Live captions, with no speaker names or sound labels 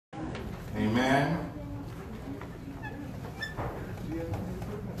Amen.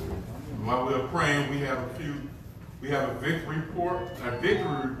 And while we're praying, we have a victory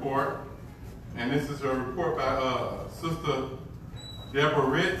report, and this is a report by Sister Deborah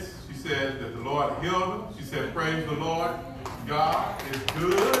Ritz. She said that the Lord healed her. She said, praise the Lord, God is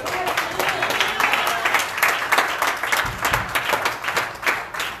good.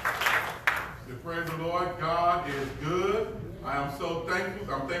 She said, praise the Lord, God is good. I am so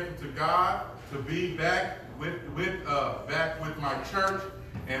thankful. I'm thankful to God to be back with my church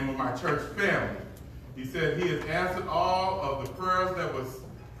and with my church family. He said he has answered all of the prayers that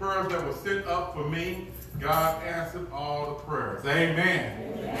were sent up for me. God answered all the prayers.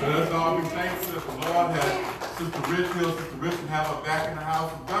 Amen. Amen. So let's all be thankful that the Lord has Sister Richard have her back in the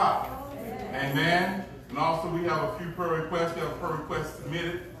house of God. Amen. Amen. And also we have a few prayer requests. We have a prayer request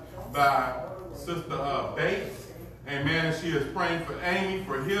submitted by Sister Bates. Amen. And she is praying for Amy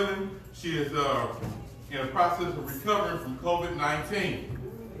for healing. She is in the process of recovering from COVID-19.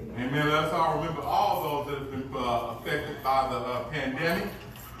 Amen. Let us all remember all those that have been affected by the pandemic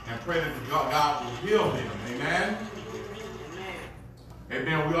and pray that God will heal them. Amen.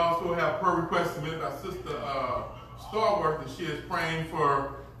 Amen. We also have prayer requests submitted by Sister Starworth, and she is praying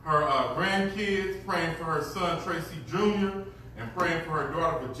for her grandkids, praying for her son Tracy Jr., and praying for her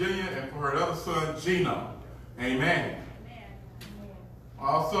daughter Virginia and for her other son Gino. Amen.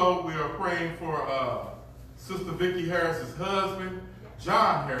 Also, we are praying for Sister Vicki Harris's husband,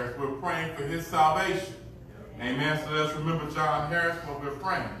 John Harris. We're praying for his salvation. Amen. So let's remember John Harris while we're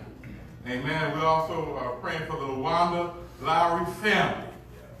praying. Amen. We also are praying for the LaWanda Lowry family.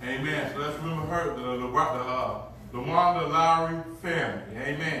 Amen. So let's remember her, the LaWanda Lowry family.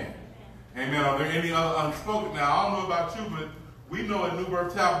 Amen. Amen. Are there any other unspoken? Now, I don't know about you, but we know at New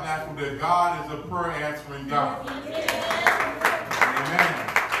Birth Tabernacle that God is a prayer answering God. Amen.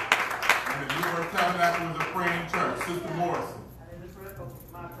 And the New Birth Tabernacle is a praying church. Sister Morrison.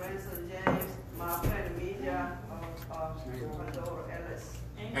 My grandson James, my friend Amelia, my daughter Alice.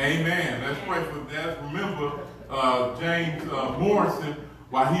 Amen. Let's pray for that. Remember James Morrison,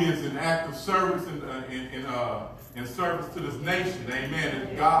 while he is in active service in service to this nation. Amen.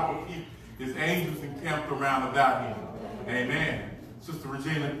 And God will keep his angels encamped around about him. Amen. Sister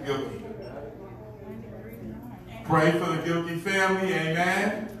Regina Gilkey. Pray for the Gilkey family.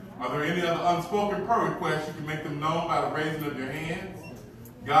 Amen. Are there any other unspoken prayer requests? You can make them known by the raising of your hands.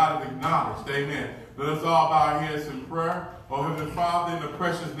 God is acknowledged. Amen. Let us all bow our heads in prayer. Oh, Heavenly Father, in the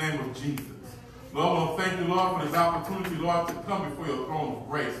precious name of Jesus. Lord, I want to thank you, Lord, for this opportunity, Lord, to come before your throne of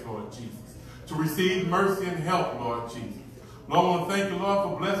grace, Lord Jesus, to receive mercy and help, Lord Jesus. Lord, I want to thank you, Lord,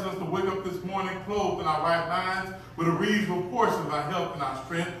 for blessing us to wake up this morning clothed in our right minds with a reasonable portion of our health and our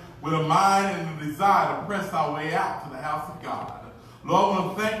strength, with a mind and a desire to press our way out to the house of God. Lord, I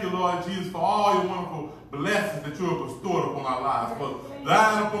want to thank you, Lord Jesus, for all your wonderful blessings that you have bestowed upon our lives, for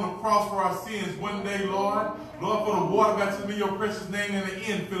dying upon the cross for our sins one day, Lord. Lord, for the water baptism in your precious name and the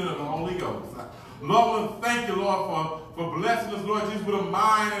infilling of the Holy Ghost. Lord, I want to thank you, Lord, for blessing us, Lord Jesus, with a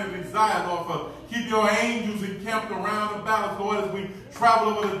mind and a desire, Lord, for keep your angels encamped around about us, Lord, as we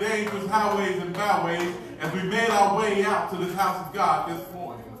travel over the dangerous highways and byways, as we made our way out to this house of God this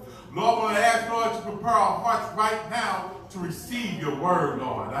morning. Lord, I want to ask, Lord, to prepare our hearts right now to receive your word,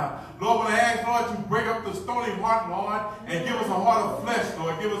 Lord. Lord, I want to ask, Lord, to break up the stony heart, Lord, and give us a heart of flesh,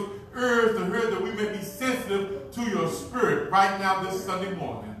 Lord. Give us ears to hear that we may be sensitive to your spirit right now this Sunday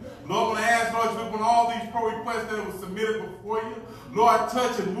morning. Lord, I want to ask, Lord, to open all these prayer requests that were submitted before you. Lord,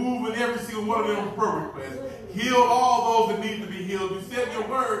 touch and move in every single one of them prayer requests. Heal all those that need to be healed. You said in your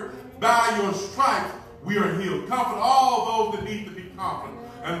word, by your stripes we are healed. Comfort all those that need to be comforted.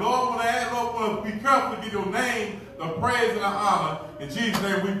 And Lord, I want to ask, Lord, I want to be careful to give your name the praise and the honor. In Jesus'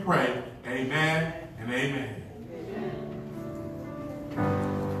 name we pray. Amen and amen.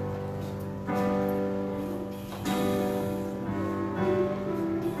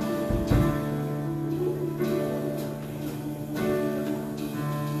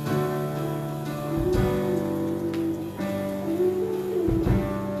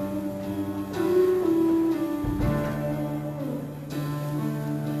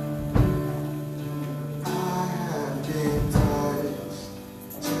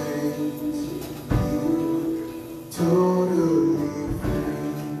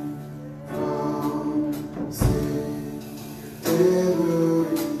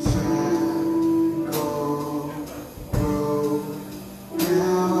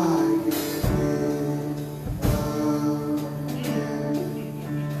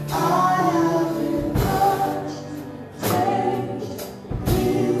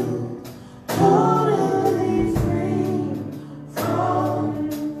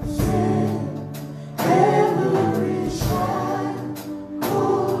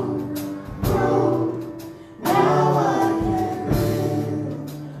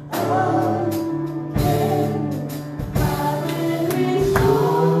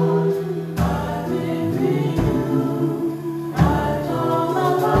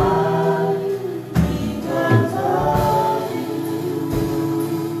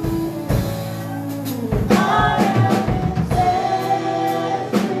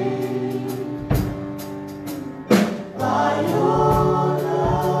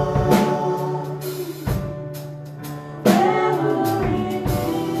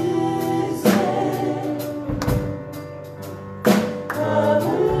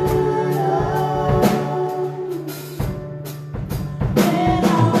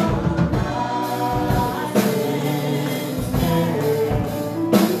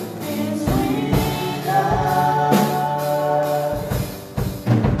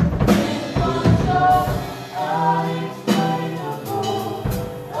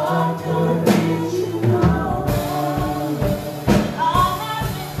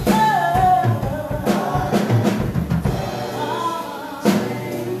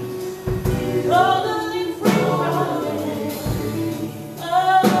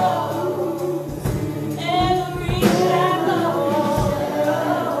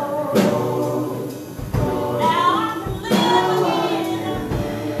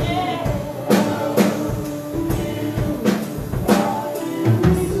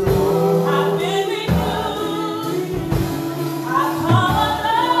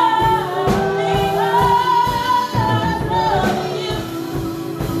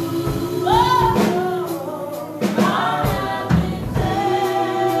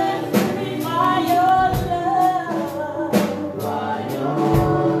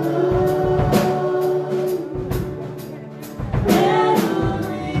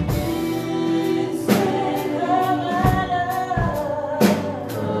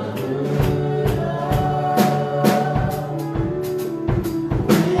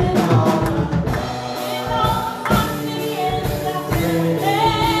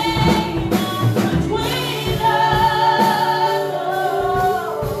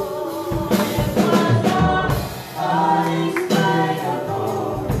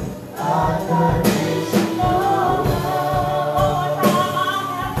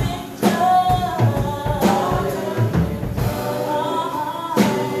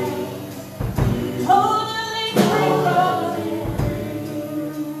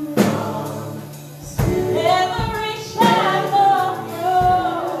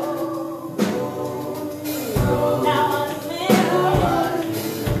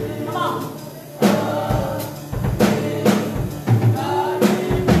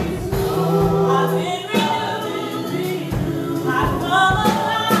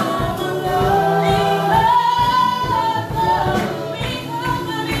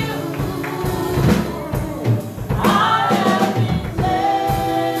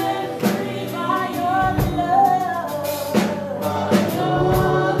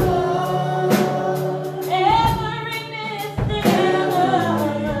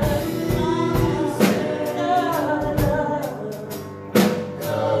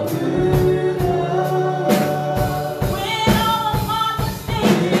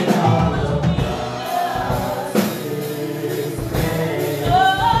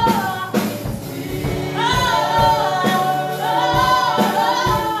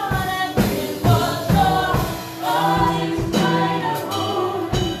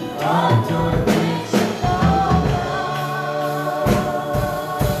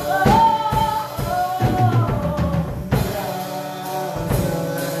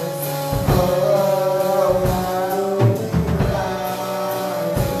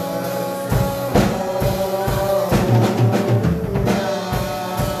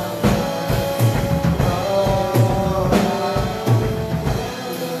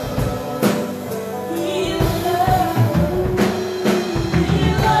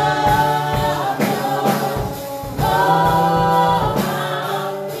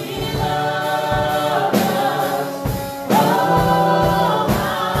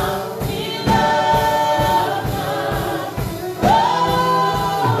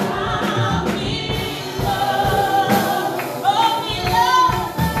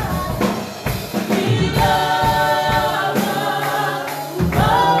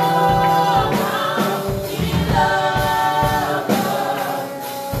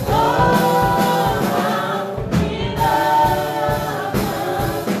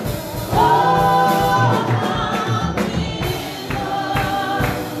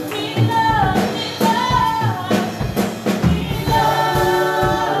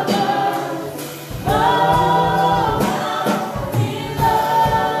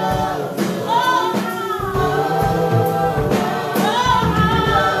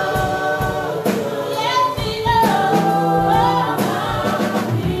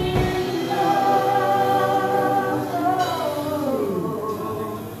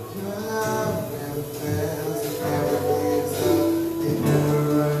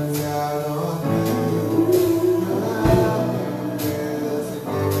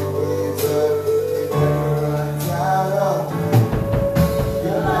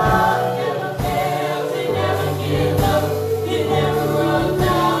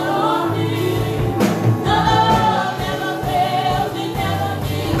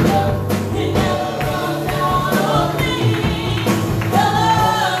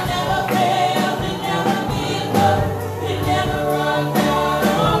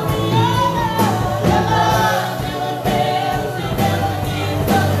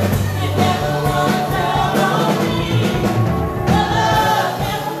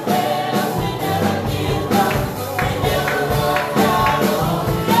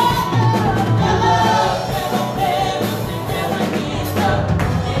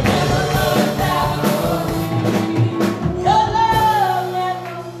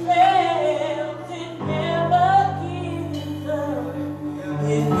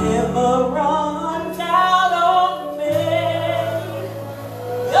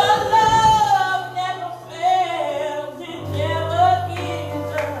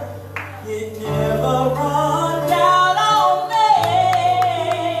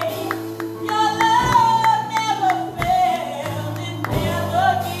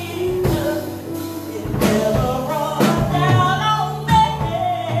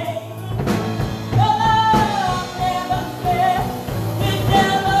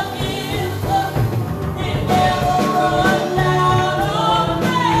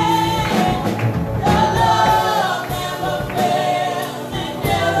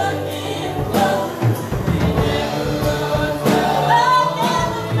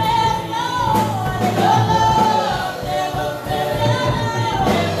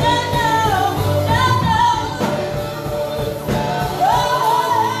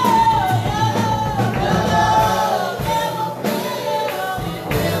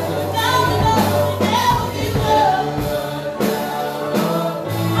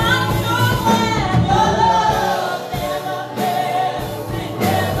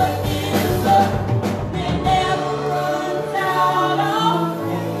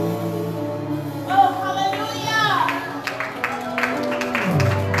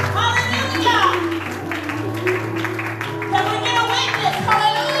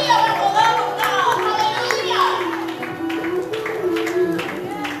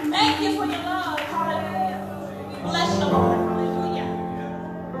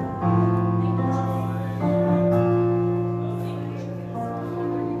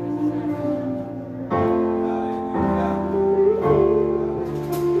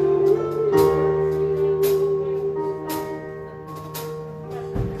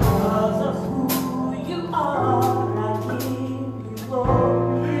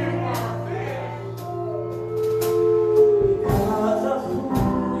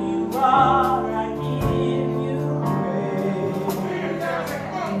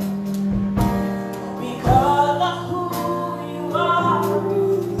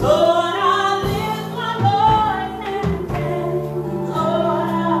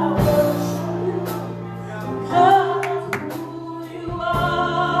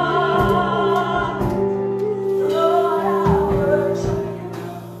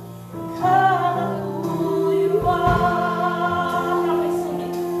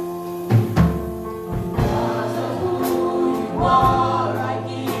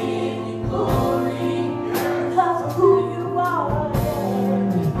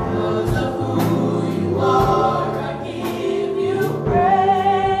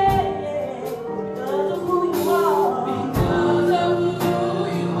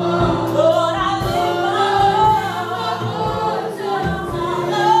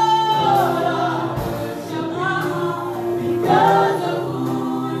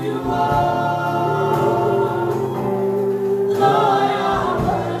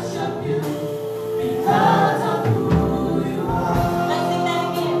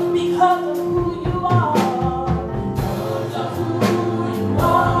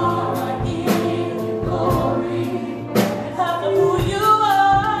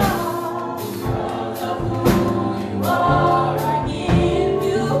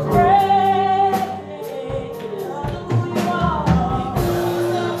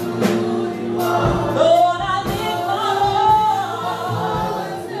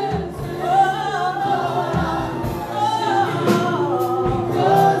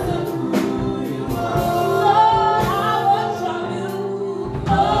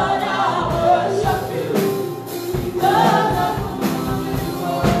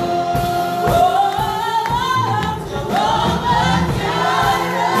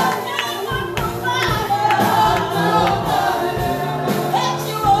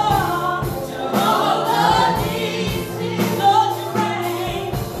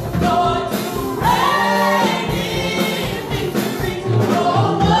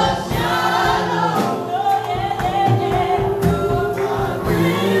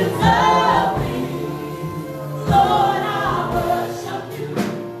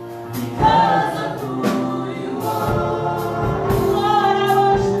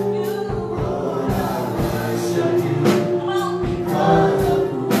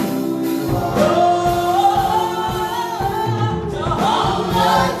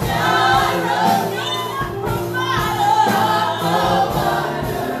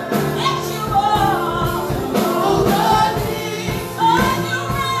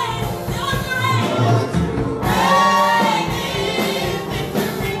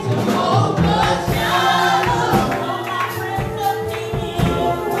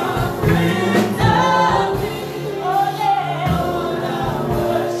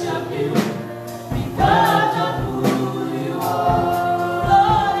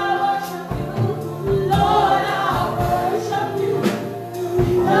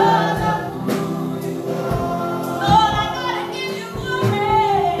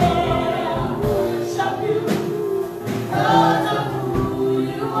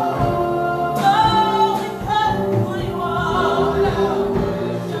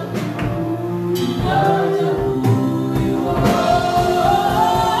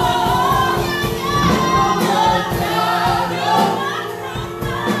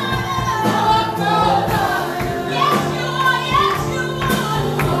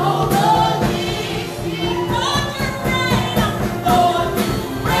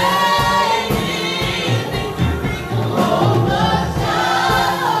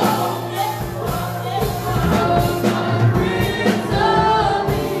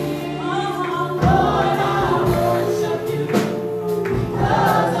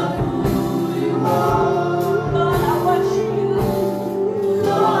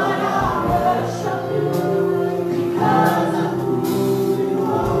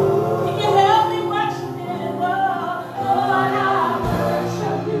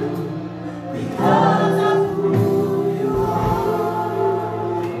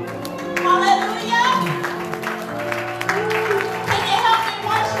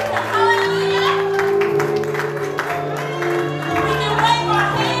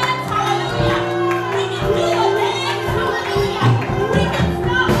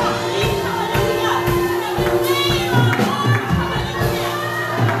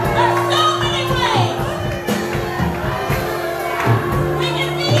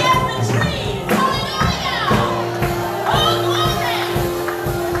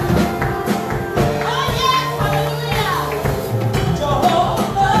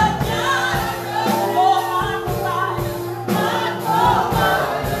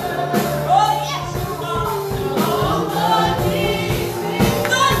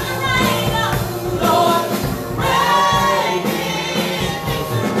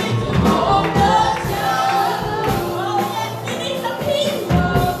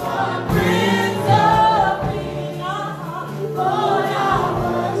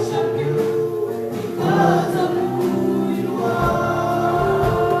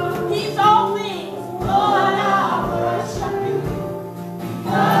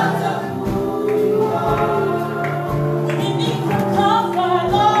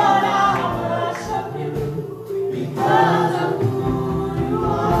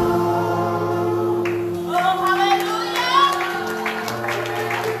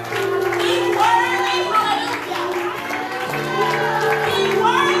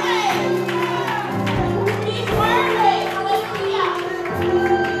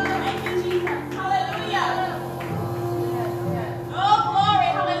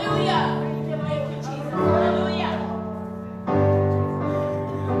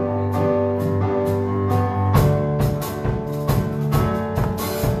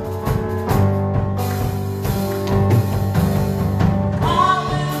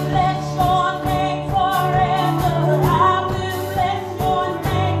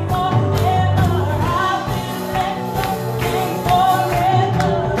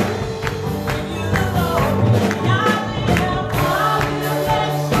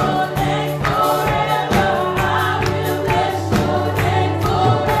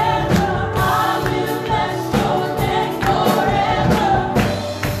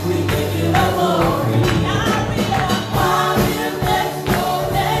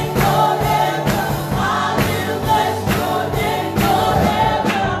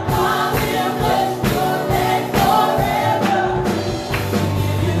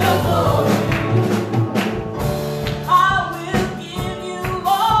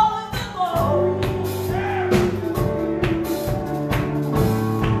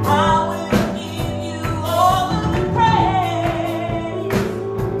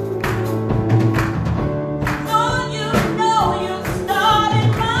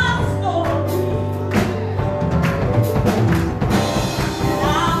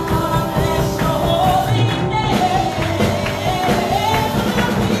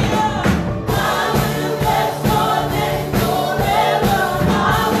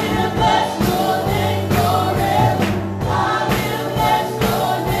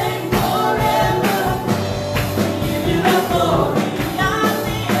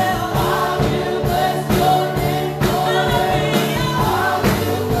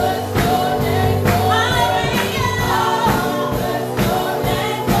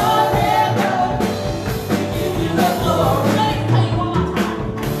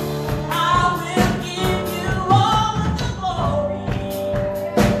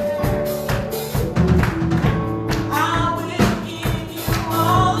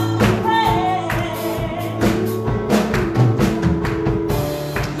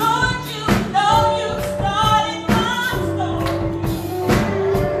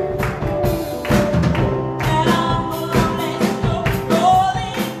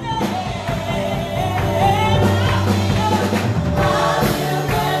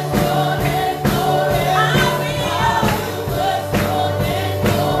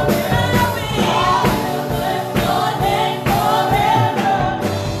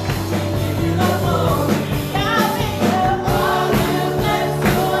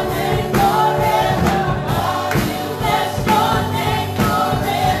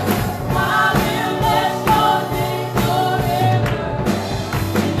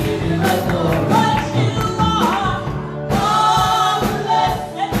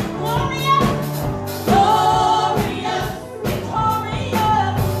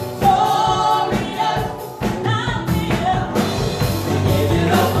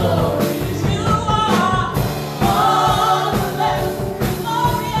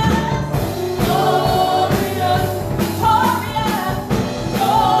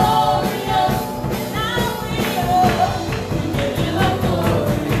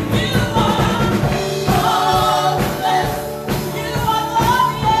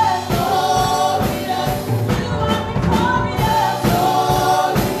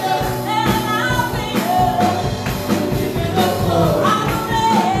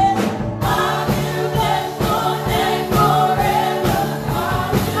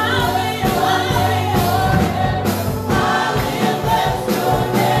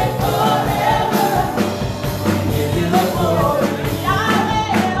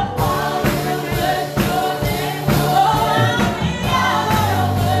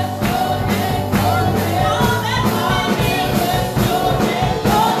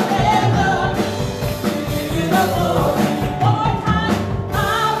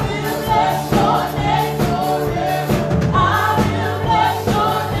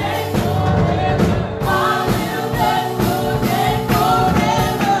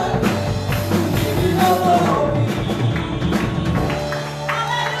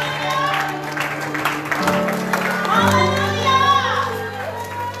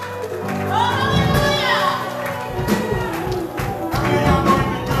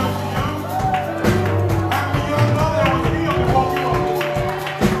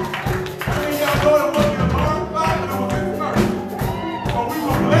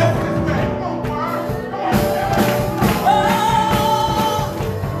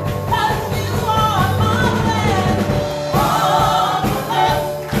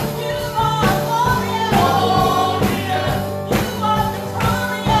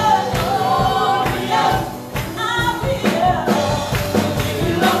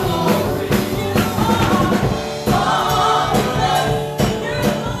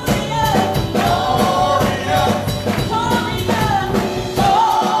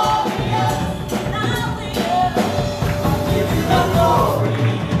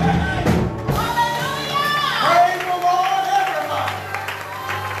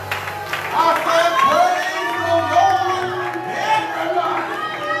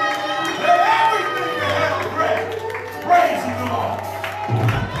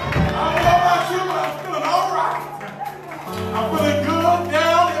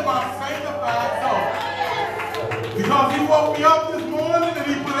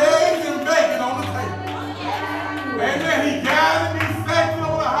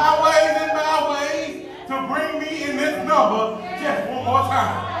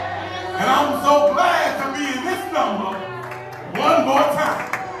 time. And I'm so glad to be in this number one more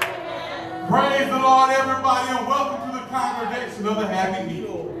time. Praise the Lord, everybody, and welcome to the congregation of the Happy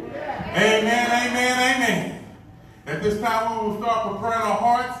Meal. Amen, amen, amen. At this time, we will start preparing our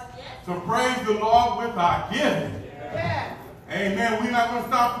hearts to praise the Lord with our giving. Amen. We're not going to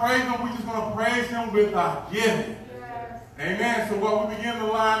stop praising. We're just going to praise him with our giving. Amen. So while we begin to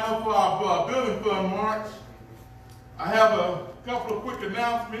line up for our building fund march, I have a couple of quick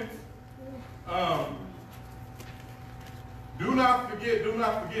announcements. Do not forget,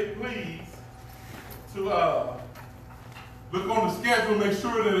 please, to look on the schedule, make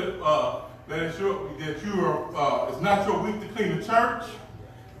sure that it's not your week to clean the church.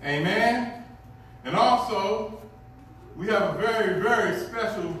 Amen. And also, we have a very, very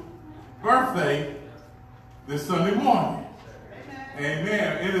special birthday this Sunday morning.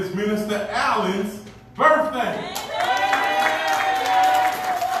 Amen. It is Minister Allen's birthday.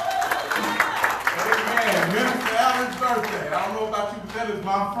 Amen. Minister Allen's birthday. I don't know about you, but that is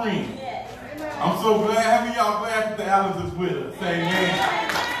my friend. I'm so glad. How many of y'all glad that the Allens is with us? Amen.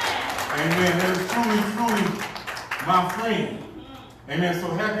 Amen. That is truly, truly my friend. Amen. So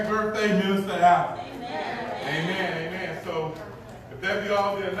happy birthday, Minister Allen. Amen. Amen. Amen. So if that be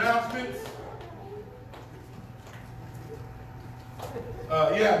all the announcements,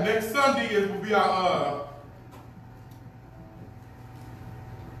 next Sunday will be our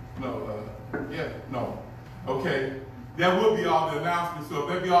Okay. That will be all the announcements. So if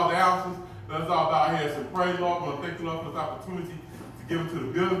that be all the announcements, let's all bow here and pray, Lord. I want to thank you, Lord, for this opportunity to give it to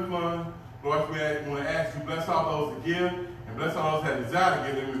the building fund. Lord, we want to ask you, bless all those that give, and bless all those that desire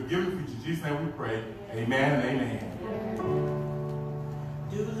to give, and we've given for you. In Jesus' name we pray. Amen and amen.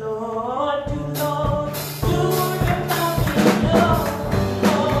 Do Lord, remember me, Lord.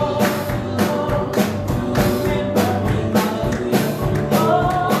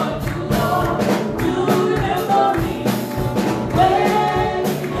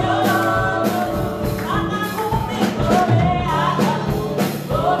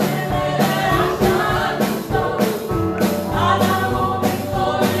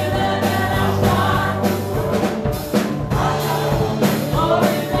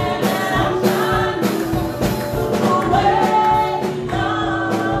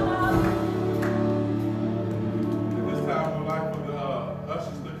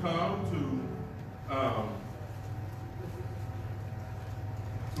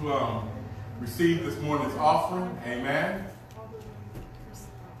 Receive this morning's offering. Amen.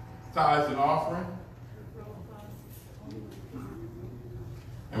 Tithes and offering.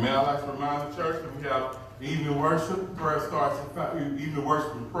 Amen. I'd like to remind the church that we have evening worship. Prayer starts at evening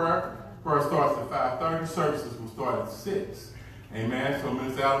worship and prayer. Prayer starts at 5:30. Services will start at 6. Amen. So,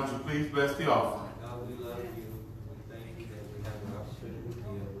 Minister Allen, would you please bless the offering? God, we love you. We thank you that we have the opportunity to give.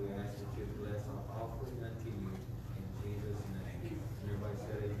 We ask that you bless our offering unto you. In Jesus' name. Everybody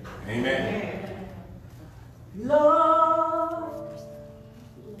said amen. Amen. Lord,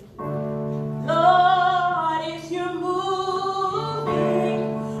 is you moving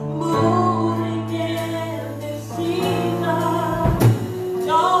in this season.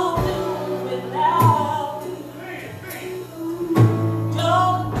 Don't do it without me.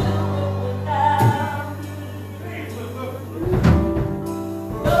 Don't do it without me.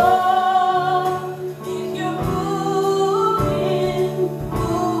 Lord, is you moving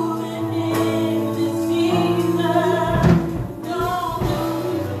in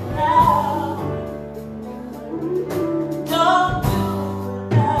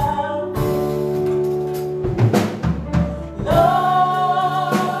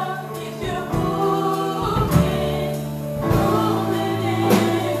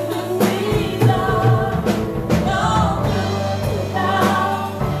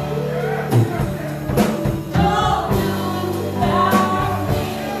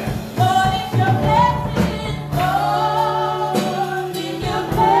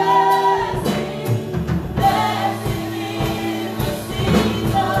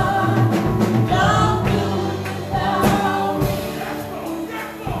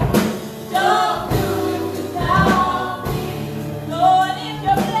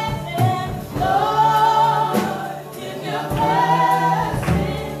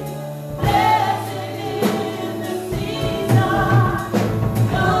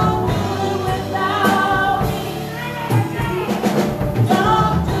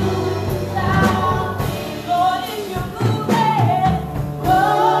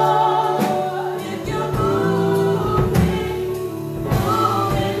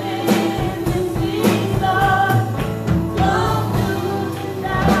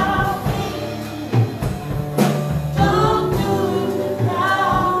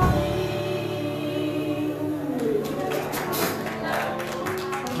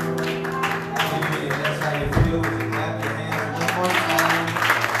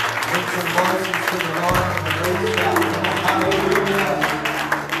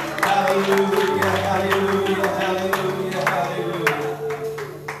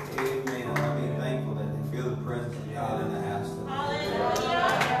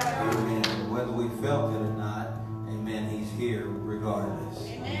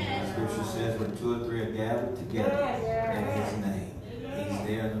says when 2 or 3 are gathered together in his name, he's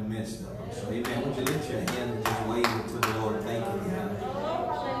there in the midst of them. So, amen. Would you lift your hand and just wave it to the Lord? Thank you, God.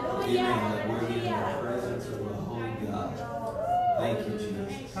 Amen. That we're in the presence of the Holy God. Thank you,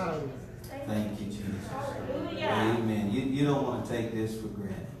 Jesus. Thank you, Jesus. Amen. You don't want to take this for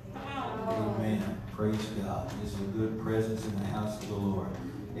granted. Amen. Praise God. There's a good presence in the house of the Lord.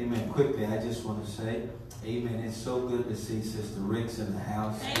 Amen. Quickly, I just want to say, amen. It's so good to see Sister Rick's in the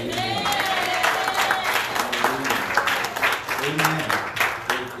house. Amen. Amen.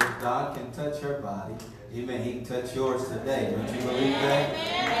 If God can touch her body, amen, he can touch yours today. Don't you believe that?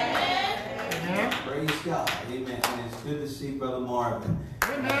 Amen. Praise God. Amen. And it's good to see Brother Marvin.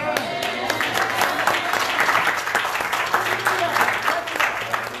 Amen.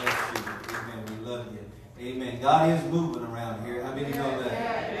 Amen. God is moving around here. How many know that?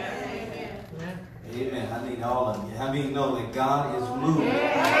 Amen. I need all of you. How many know that God is moving?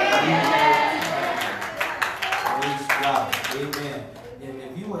 Praise God. Amen.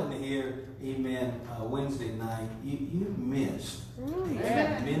 If you wasn't here, amen, Wednesday night, you missed a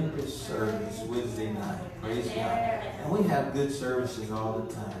tremendous service Wednesday night. Praise God. And we have good services all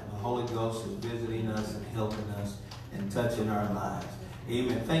the time. The Holy Ghost is visiting us and helping us and touching our lives.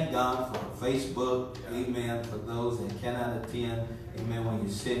 Amen. Thank God for Facebook. Amen. For those that cannot attend. Amen. When you're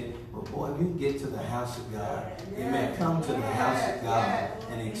sick. But boy, if you can get to the house of God. Amen. Come to the house of God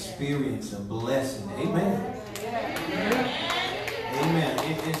and experience a blessing. Amen. Amen.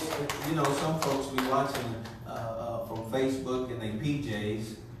 It's, you know, some folks be watching from Facebook and they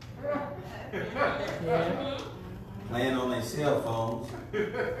PJs. Playing on their cell phones.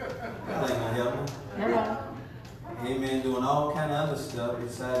 That ain't gonna help them. Amen. Doing all kind of other stuff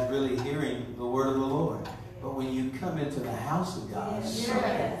besides really hearing the word of the Lord. But when you come into the house of God,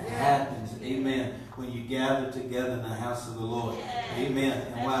 something happens. Amen. When you gather together in the house of the Lord. Amen.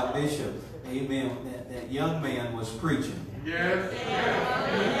 And while Bishop, amen, that young man was preaching. Yes.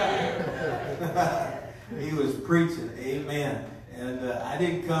 He was preaching. Amen. And I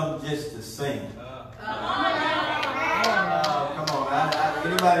didn't come just to sing. Come on.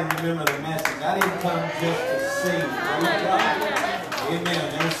 Anybody remember the message? I didn't come just to sing. Praise God. Amen.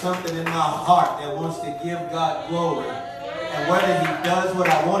 There's something in my heart that wants to give God glory. And whether he does what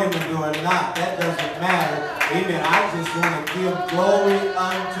I want him to do or not, that doesn't matter. Amen. I just want to give glory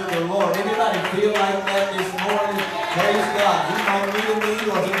unto the Lord. Anybody feel like that this morning? Praise God. He might need a need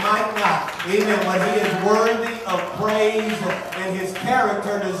or he might not. Amen. But he is worthy of praise and his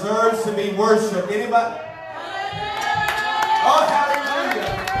character deserves to be worshipped. Anybody? Oh,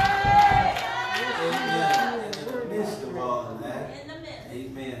 hallelujah. Amen. And in the midst of all of that,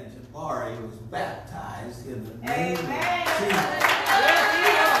 amen, Jabari was baptized in the name of Jesus.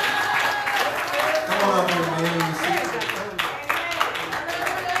 Come on up here, man. Let me see.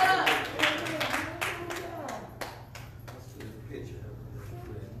 Let's do a picture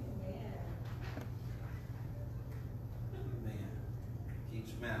of it. Amen. Keep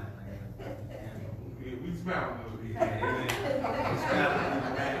smiling. We smile a little bit. Amen.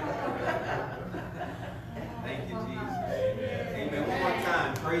 Thank you, Jesus. Amen. One more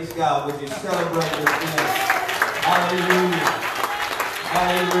time. Praise God. Would you celebrate with us? Hallelujah.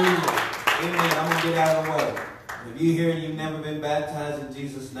 Hallelujah. Amen. I'm going to get out of the way. If you're here and you've never been baptized in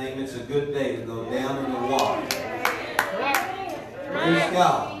Jesus' name, it's a good day to go down in the water. Praise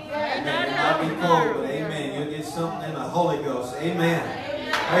God. Amen. It might be cold, but amen. You'll get something in the Holy Ghost. Amen.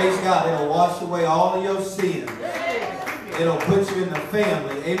 Praise God. It'll wash away all of your sins. It'll put you in the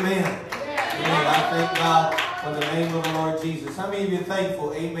family. Amen. Amen. I thank God for the name of the Lord Jesus. How many of you are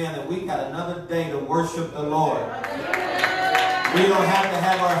thankful, amen, that we got another day to worship the Lord? We don't have to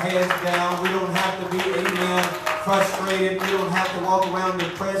have our heads down. We don't have to be, amen, frustrated. We don't have to walk around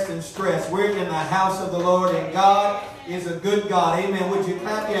depressed and stressed. We're in the house of the Lord, and God is a good God. Amen. Would you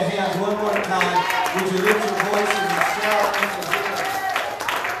clap your hands one more time? Would you lift your voices and shout?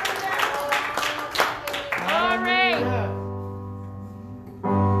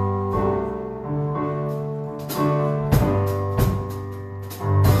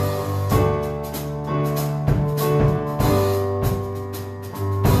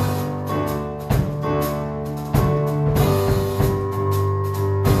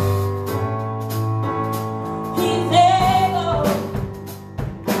 He's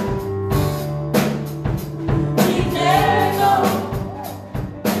able.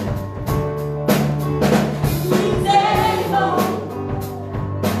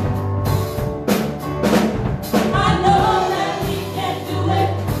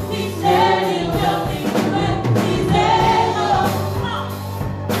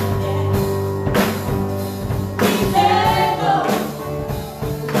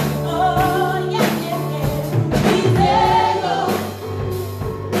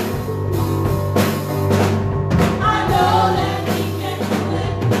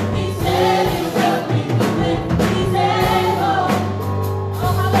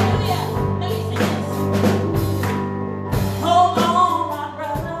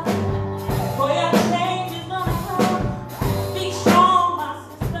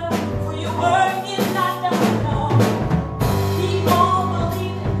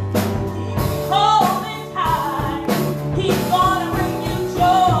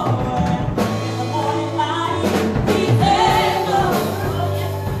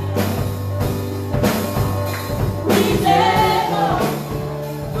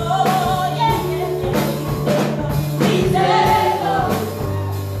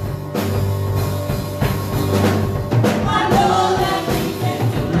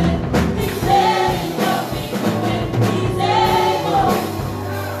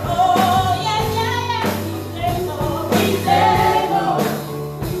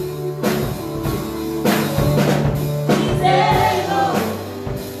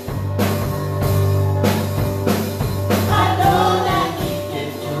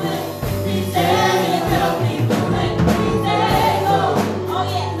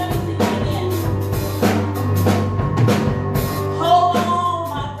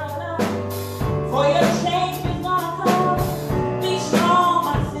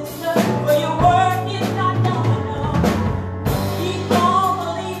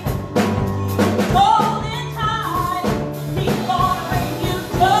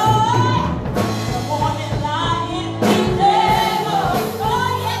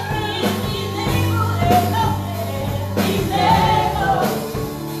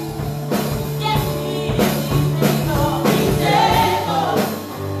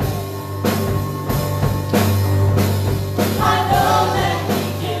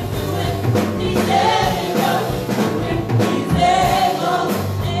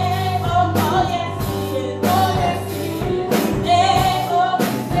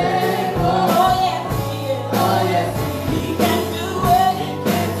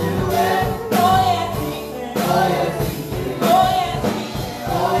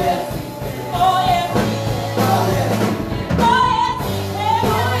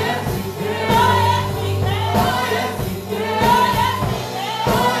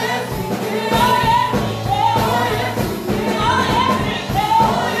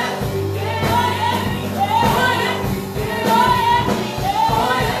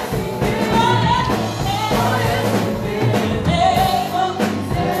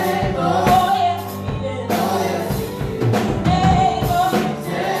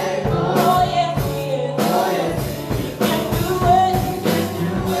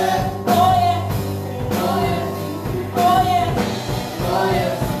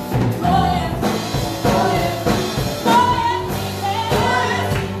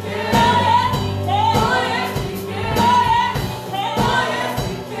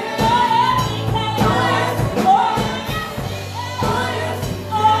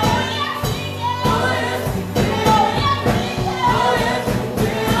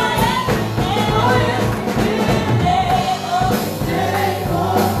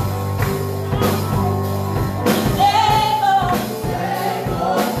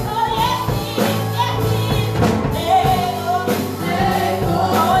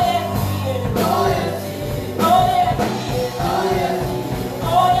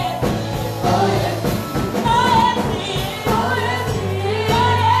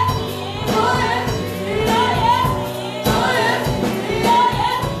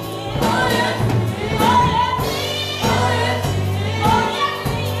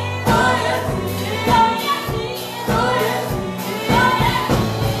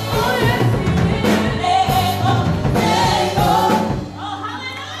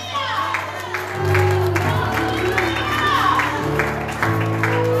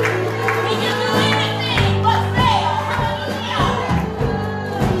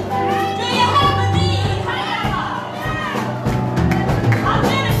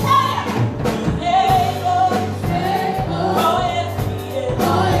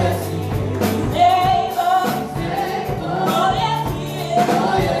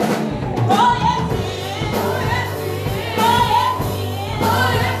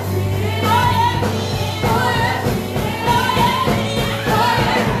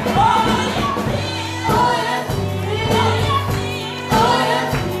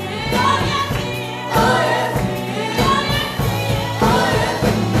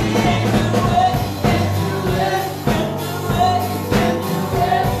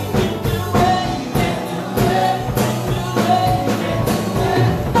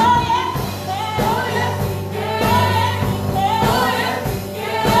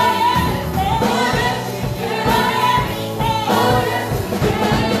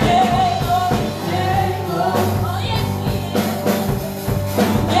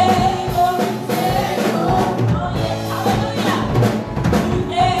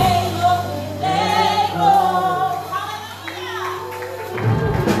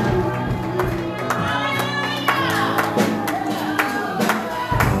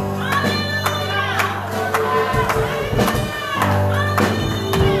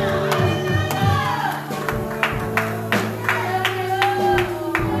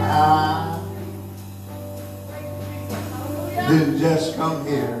 come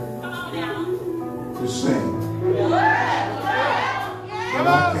here to sing. But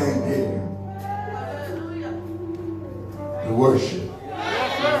I came here to worship.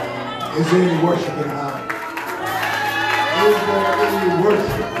 Is there any worship in the house? Is there any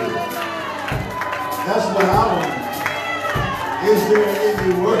worship here? That's what I want. Is there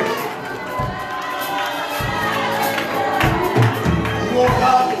any worship? You want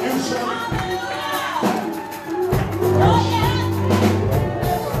God to do something?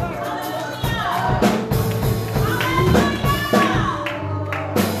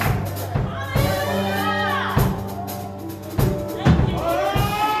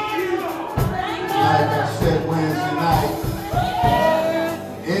 Like I said Wednesday night,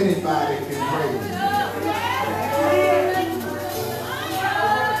 anybody can praise Him.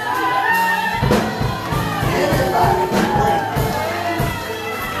 Anybody can praise Him.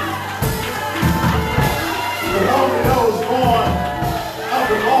 But only those born of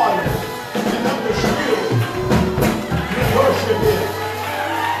the Lord and of the Spirit can worship Him.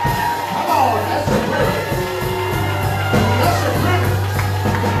 Come on, that's a privilege. That's a privilege.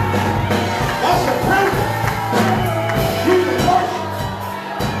 That's a privilege. You can worship.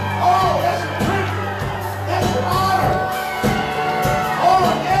 Oh, that's a privilege. That's an honor. Oh,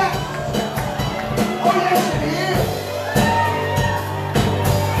 yes. Oh, yes, it is.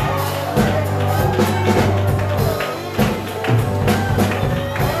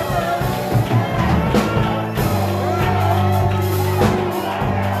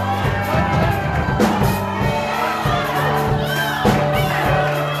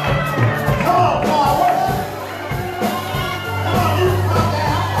 Come on, God, worship. Come on, you come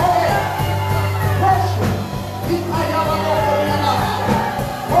down. Oh, yeah. Worship.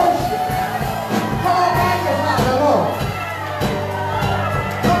 Worship. Come on, magnify the Lord.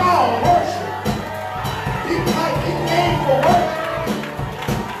 Come on, worship. He came for worship.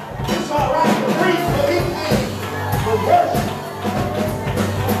 It's all right to preach, but he came for worship.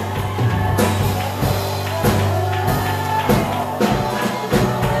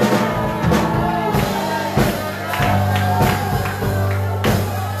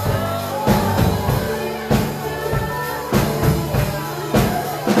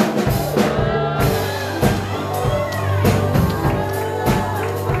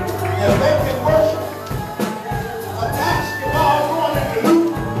 If they can worship a basketball going in the loop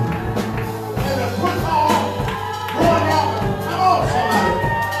and a football going out, come on, somebody.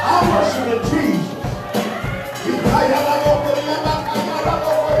 I'm worshiping Jesus.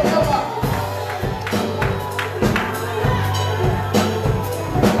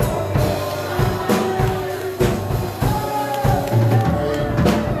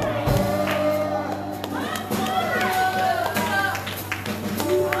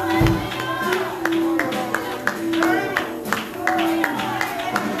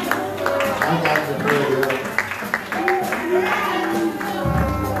 I got to hurry up.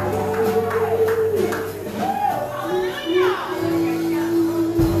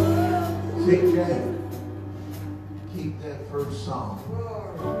 CJ, keep that first song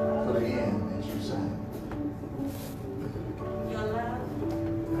for the end that you sang.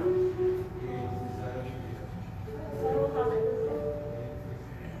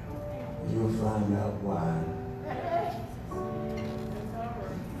 You'll find out why.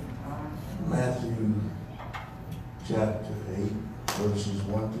 Matthew chapter 8, verses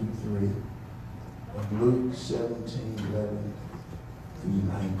 1 through 3, and Luke 17, 11 through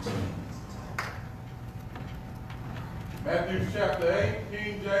 19. Matthew chapter 8,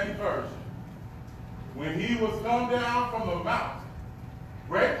 King James Version. When he was come down from the mountain,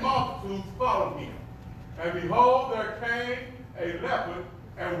 great multitudes followed him. And behold, there came a leopard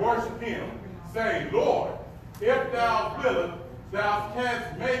and worshipped him, saying, Lord, if thou wilt, thou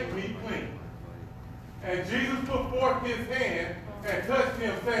canst make me clean. And Jesus put forth his hand and touched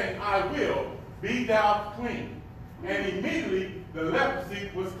him, saying, I will, be thou clean. And immediately the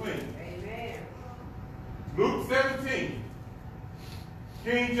leprosy was clean. Amen. Luke 17,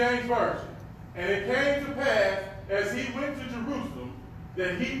 King James Version. And it came to pass, as he went to Jerusalem,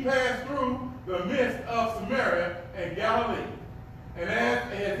 that he passed through the midst of Samaria and Galilee. And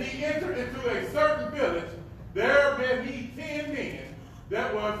as he entered into a certain village, there met he 10 men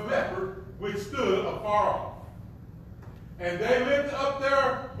that was lepers, which stood afar off. And they lifted up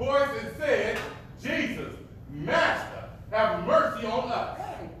their voice and said, Jesus, Master, have mercy on us.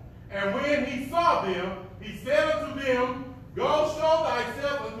 And when he saw them, he said unto them, Go show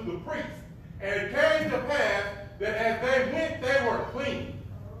thyself unto the priest. And it came to pass that as they went, they were clean.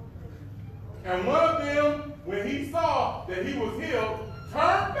 And one of them, when he saw that he was healed,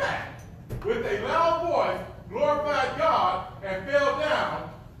 turned back with a loud voice, glorified God, and fell down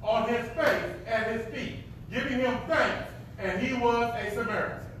on his face at his feet, giving him thanks, and he was a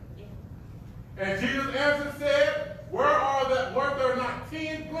Samaritan. And Jesus answered, said, were there not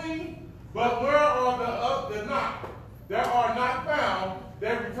 10 clean? But where are the 9 that are not found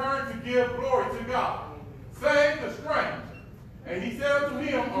that return to give glory to God, save the stranger? And he said unto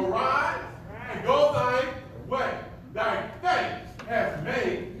him, arise and go thy way. Thy faith has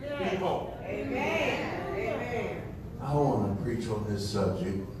made thee whole. Amen. Amen. I want to preach on this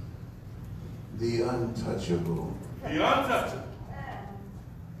subject, the untouchable. The untouchable.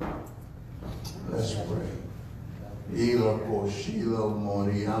 Let's pray. Ila koshila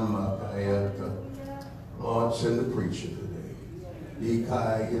moriyama kayata. Lord, send the preacher today.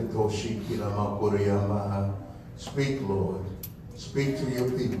 Ikaya toshikila makuriyama. Speak, Lord. Speak to your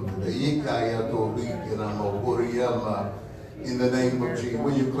people today. Ikaya toshikila makuriyama. In the name of Jesus.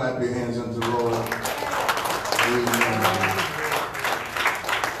 Will you clap your hands unto the Lord? Amen.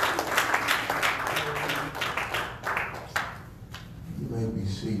 You may be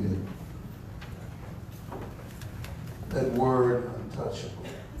seated. That word, untouchable.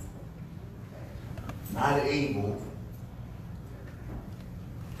 Not able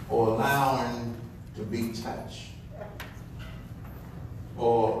or allowing to be touched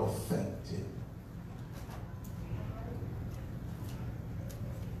or affected.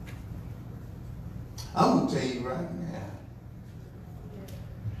 I'm going to tell you right now,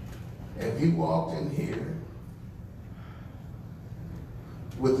 if you walked in here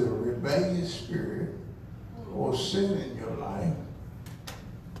with a rebellious spirit or sin in your life,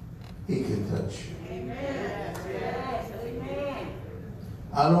 he can touch you. Amen. Yes. Amen.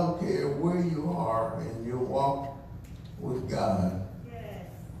 I don't care where you are in your walk with God,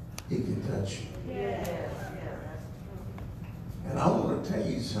 he can touch you. Yes. And I want to tell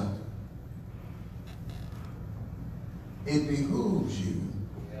you something. It behooves you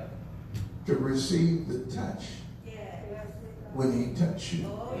to receive the touch when he touches you.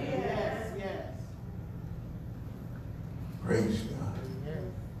 Oh, yes. Yes. Praise God.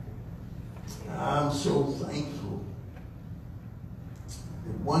 I'm so thankful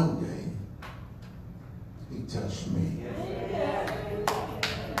that one day he touched me.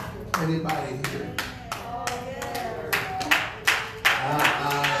 Anybody here?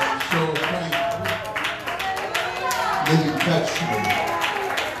 I'm so thankful that he touched me.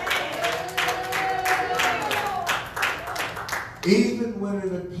 Even when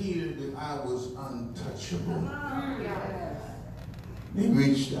it appeared that I was untouchable, he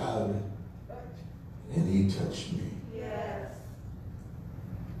reached out and he touched me. Yes.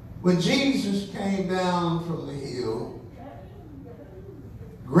 When Jesus came down from the hill,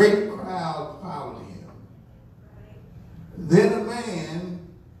 great crowd followed him. Then a man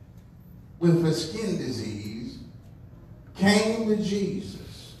with a skin disease came to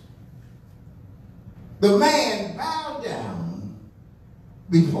Jesus. The man bowed down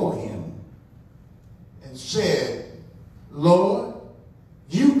before him and said, Lord,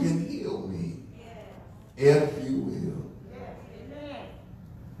 you can heal me if you will.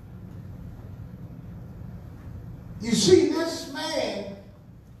 You see, this man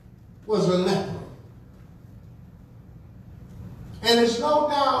was a leper. And it's no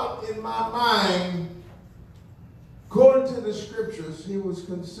doubt in my mind, according to the scriptures, he was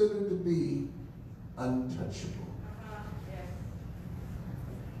considered to be untouchable.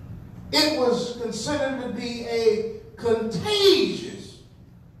 It was considered to be a contagious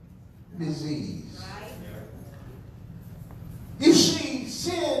disease. You see,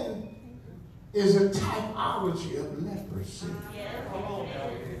 sin is a typology of leprosy.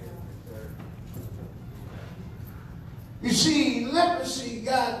 You see, leprosy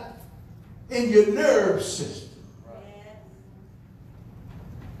got in your nerve system.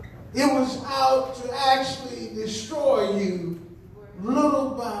 It was out to actually destroy you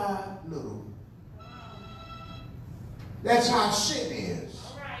little by little. That's how sin is.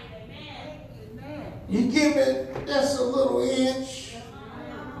 You give it just a little inch,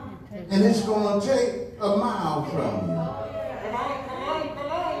 and it's going to take a mile from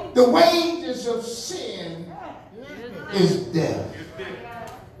you. The wages of sin is death.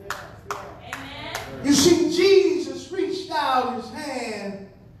 You see, Jesus reached out his hand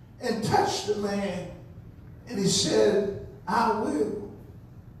and touched the man, and he said, I will.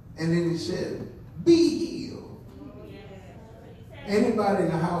 And then he said, be healed. Anybody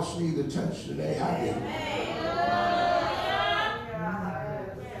in the house need a touch today? I did.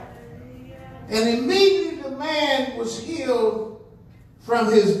 And immediately the man was healed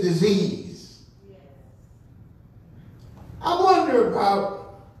from his disease. I wonder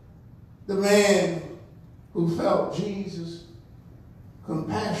about the man who felt Jesus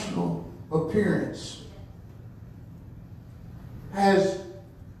compassionate appearance, has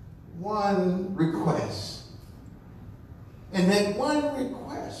one request. And that one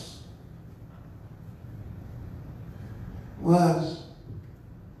request was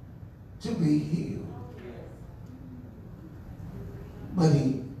to be healed. But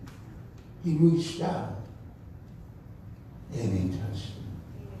he reached out and he touched him.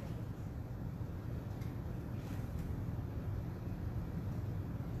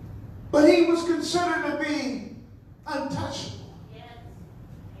 But he was considered to be untouchable. Yes.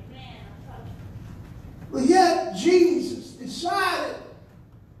 Amen. But yet Jesus decided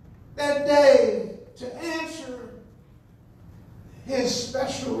that day to answer his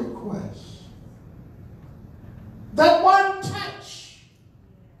special request. That one touch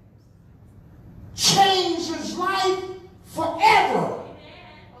changed his life forever.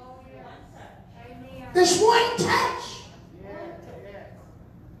 This one touch.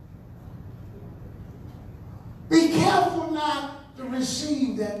 Be careful not to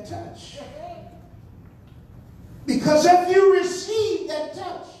receive that touch. Because if you receive that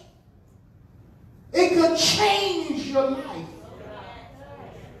touch, it could change your life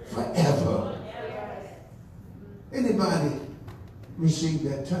forever. Anybody receive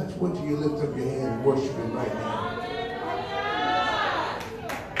that touch? What do you lift up your hand and worship him right now?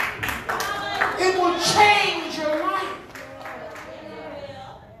 It will change your life.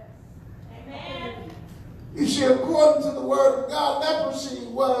 You see, according to the word of God, leprosy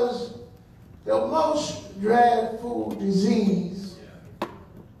was the most dreadful disease.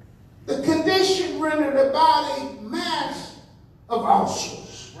 The condition rendered the body mass of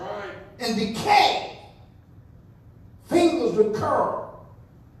ulcers and decay. Fingers would curl.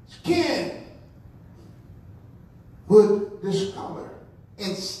 Skin would discolor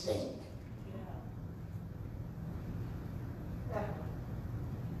and stink.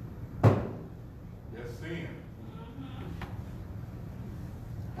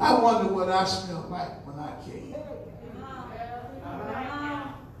 I wonder what I smelled like when I came.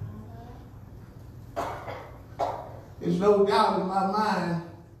 There's no doubt in my mind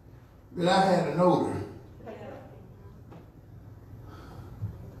that I had an odor.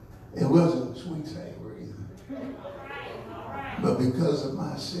 It wasn't a sweet savor either. But because of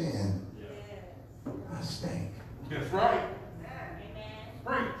my sin, I stank. That's right.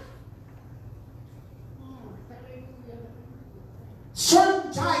 Preach.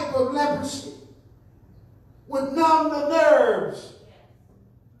 Certain type of leprosy would numb the nerves,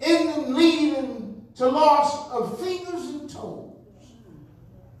 in them leading to loss of fingers and toes,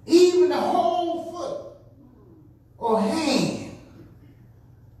 even the whole foot or hand.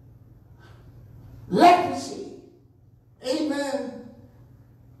 Leprosy, amen,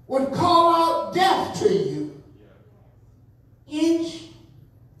 would call out death to you, inch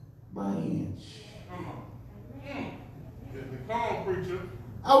by inch.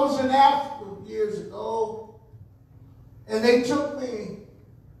 I was in Africa years ago, and they took me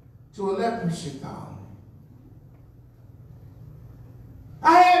to a leprosy colony.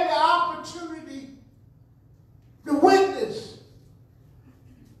 I had the opportunity to witness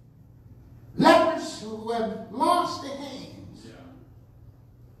lepers who have lost their hands,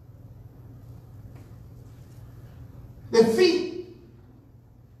 their feet.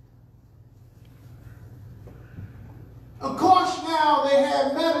 Of course, now they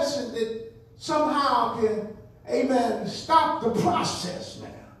have medicine that somehow can, amen, stop the process now.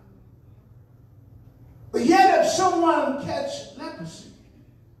 But yet, if someone catches leprosy,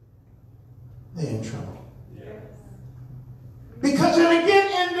 they're in trouble. Because it'll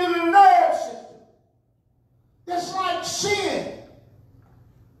get into the nerve system. That's like sin.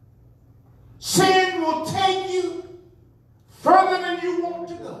 Sin will take you further than you want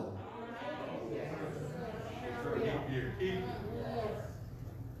to go.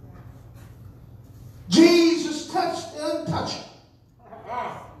 Jesus touched the untouchable.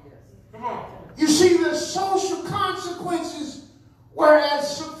 You see, the social consequences were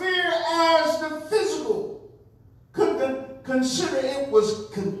as severe as the physical. Could consider it was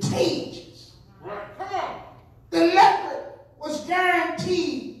contagious. The leper was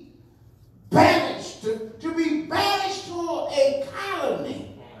guaranteed banished, to be banished to a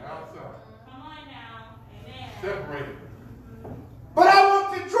colony. Come on now. Amen. Separated. But I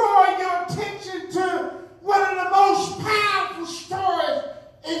want to draw your attention to one of the most powerful stories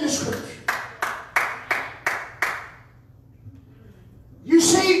in the scripture. You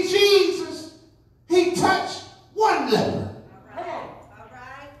see, Jesus, he touched one leper.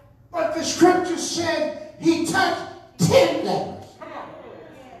 But the scripture said he touched 10 lepers.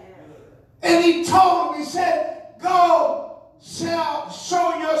 And he told him, he said, go sell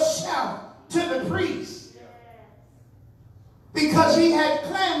priest because he had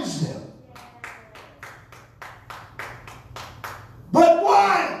cleansed them. But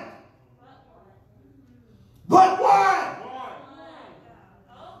one.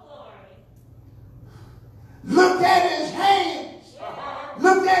 Looked at his hands.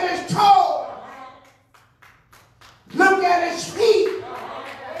 Looked at his toes. Looked at his feet.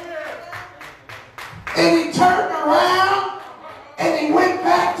 And he turned around and he went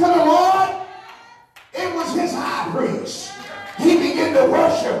back to the Lord. It was his high priest. He began to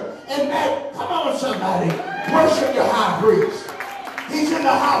worship. And that, come on somebody, worship your high priest. He's in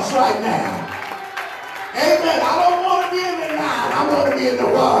the house right now. Amen. I don't want to be in the line. I want to be in the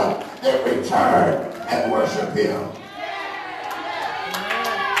one that returned and worship him.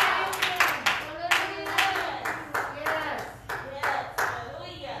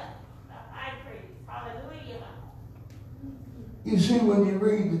 You see, when you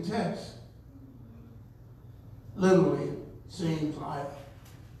read the text, literally it seems like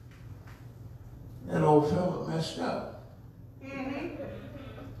that old fella messed up.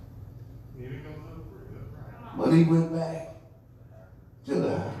 But he went back to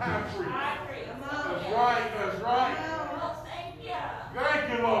the high priest. That's right. Thank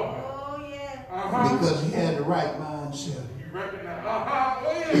you, Lord. Because he had the right mindset.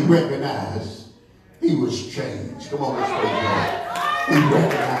 He recognized he was changed. Come on, let's praise God. He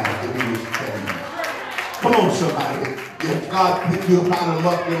recognized that he was changed. Come on, somebody. If God picked you up out of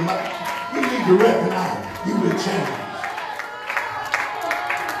luck in life, you need to recognize you were changed.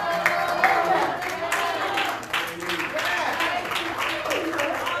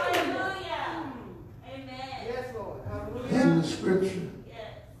 In the scripture,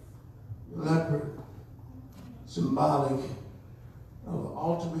 the leopard, symbolic of the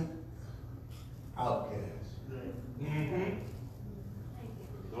ultimate outcast.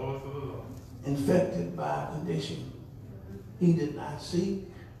 Infected by a condition he did not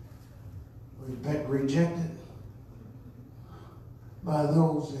seek, rejected by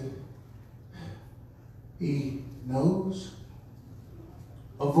those that he knows,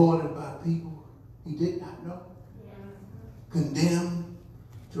 avoided by people he did not know, condemned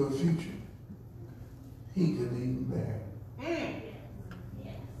to a future he couldn't even bear.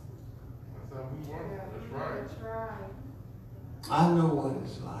 That's right. I know what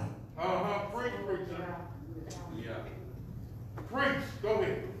it's like. Preach, preacher. Yeah. Preach. Go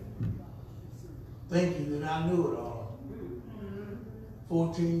ahead. Thinking that I knew it all.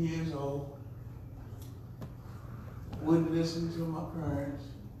 14 years old. Wouldn't listen to my parents.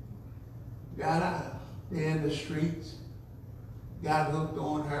 Got out there in the streets. Got hooked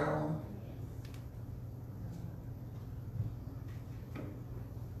on heroin.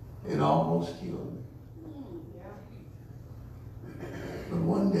 It almost killed me. But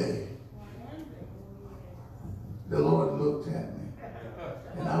one day, the Lord looked at me,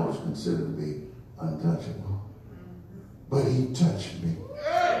 and I was considered to be untouchable. But he touched me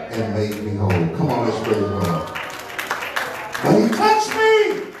and made me whole. Come on, let's praise the Lord. But he touched me.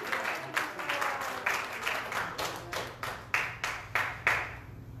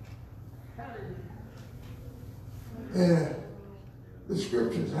 Yeah, the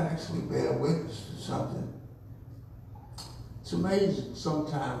scriptures actually bear witness to something. It's amazing.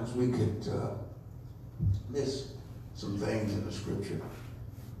 Sometimes we could miss some things in the scripture.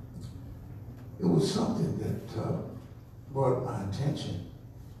 It was something that brought my attention.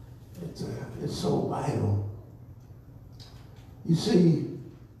 It's so vital. You see,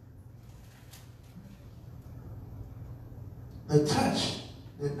 the touch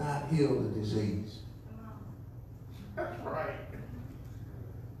did not heal the disease. That's right.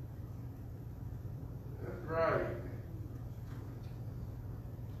 That's right.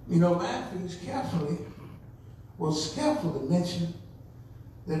 You know, Matthew was careful to mention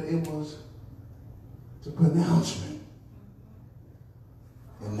that it was the pronouncement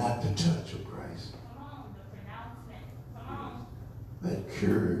and not the touch of Christ that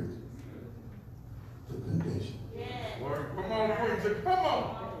cured the condition. Lord, come on, preacher, come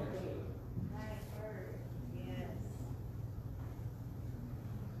on.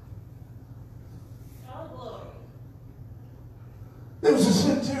 There was a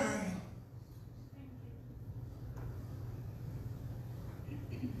centurion.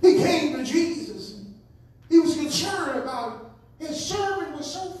 He came to Jesus. And he was concerned about his servant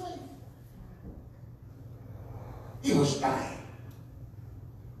was so faithful. He was dying.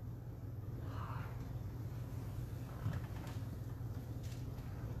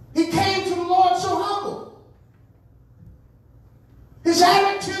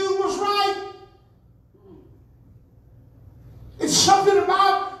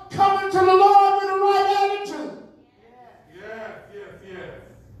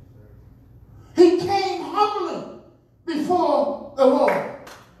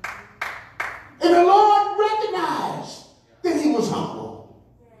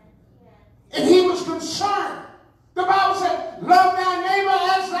 And he was concerned. The Bible said, love thy neighbor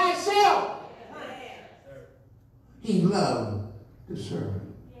as thyself. He loved the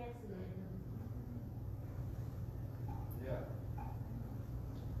servant.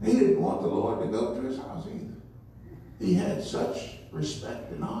 He didn't want the Lord to go to his house either. He had such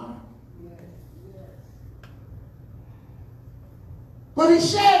respect and honor. But he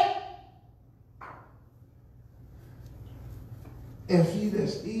said, if he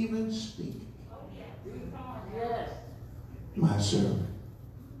does even speak, my servant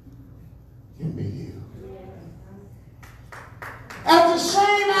can be healed. At the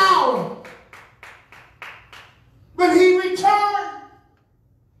same hour, when he returned,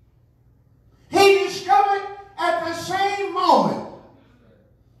 he discovered at the same moment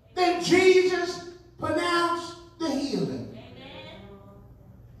that Jesus pronounced the healing.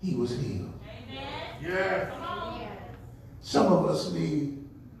 He was healed. Yes. Some of us need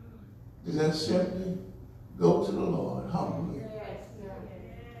to just simply go to the Lord humbly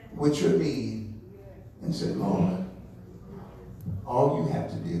with your need and say, Lord, all you have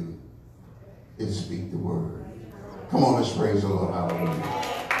to do is speak the word. Come on, let's praise the Lord. Hallelujah.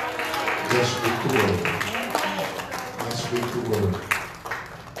 Just speak the word. Let's speak the word.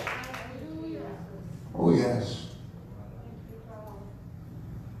 Oh, yes.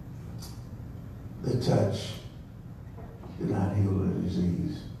 The touch did not heal the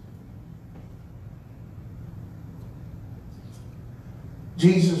disease.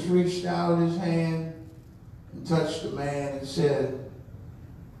 Jesus reached out his hand and touched the man and said,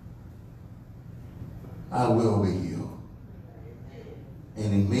 I will be healed.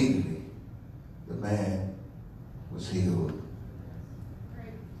 And immediately the man was healed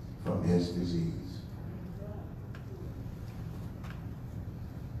from his disease.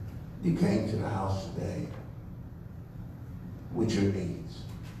 You came to the house today with your needs.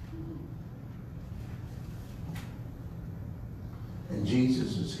 And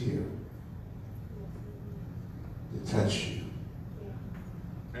Jesus is here to touch you.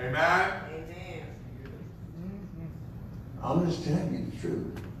 Amen. I'm just telling you the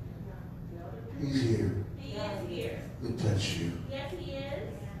truth. He's here He is here. to touch you. Yes, he is.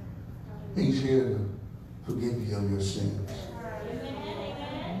 He's here to forgive you of your sins. Amen.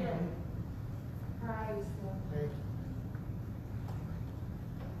 Amen.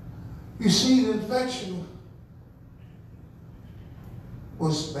 You see, the infection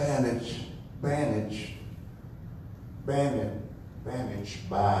was bandaged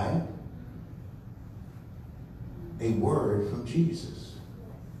by a word from Jesus.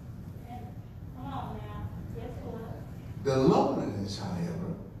 Come on now. Yes, Lord. The loneliness,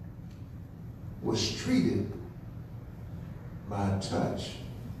 however, was treated by a touch.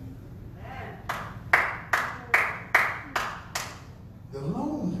 The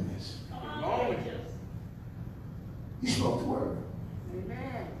loneliness. Come on, preachers. He spoke the word.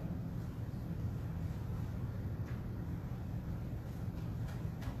 Amen.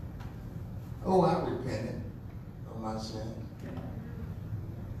 Oh, I repented of my sin.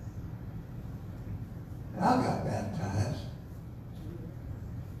 And I got baptized.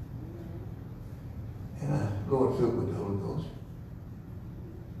 And I, Lord, filled with the Holy Ghost.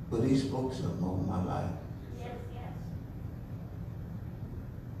 But he spoke something over my life. Yes, yes.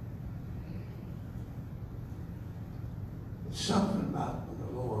 Something about when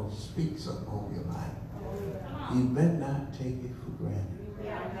the Lord speaks something over your life. Come on. You better not take it for granted.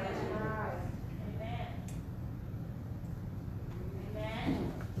 Amen.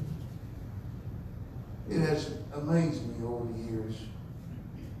 Amen. It has amazed me over the years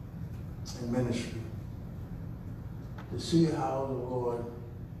in ministry to see how the Lord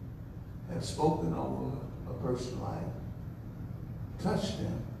has spoken over a person's life, touched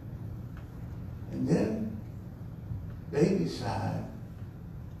them, and then they decide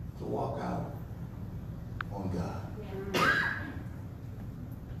to walk out on God.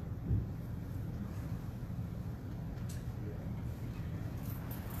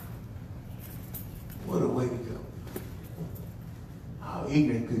 What a way to go. How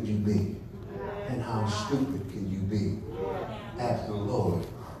ignorant could you be? And how stupid can you be after the Lord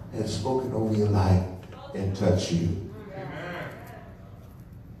has spoken over your life and touched you?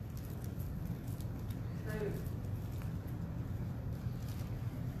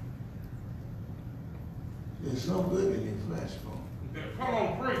 There's no good in your flesh, folks. Come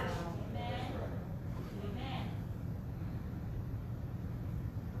on, preach. Amen. Amen.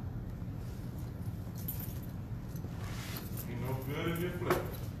 Ain't no good in your flesh.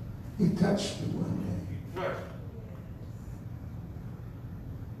 He touched me one day. He flesh.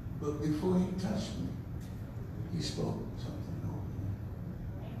 But before he touched me, he spoke something over me.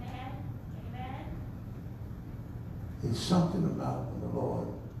 Amen. It's something about when the Lord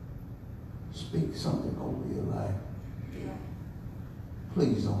speaks something over your life.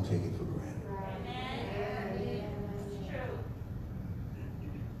 Please don't take it for granted.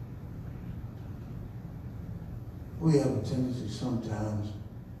 We have a tendency sometimes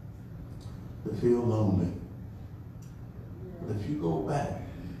to feel lonely. But if you go back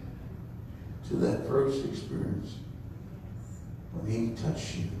to that first experience when he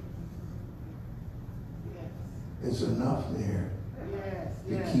touched you, it's enough there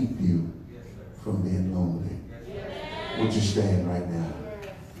to keep you from being lonely. Would you stand right now?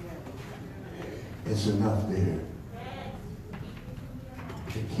 It's enough there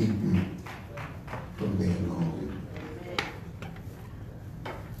to keep you from being lonely.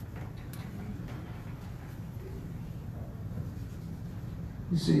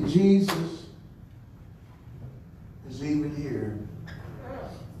 You see, Jesus is even here.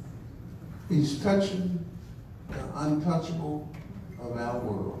 He's touching the untouchable of our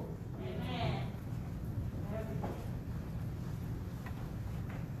world. Amen.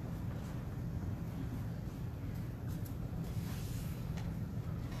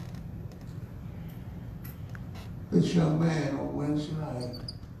 This young man on Wednesday night,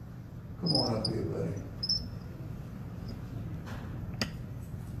 come on up here, buddy.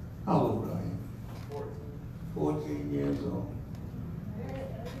 How old are you? 14 years old.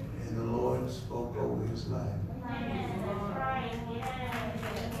 And the Lord spoke over his life.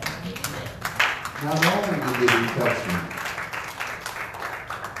 Not only did he touch me.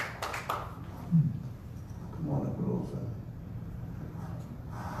 Come on up, little fella.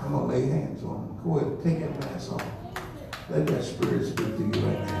 I'm going to lay hands on him. Go ahead, take that mask off. Let that spirit speak to you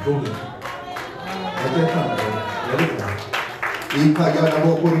right now. Go ahead. Let that come, baby. Let it go.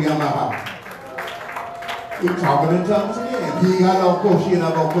 He's talking in tongues again.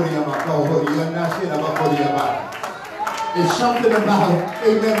 It's something about it.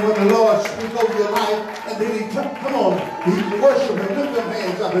 Amen. When the Lord speaks over your life and then he come on. He's worshiping. Lift your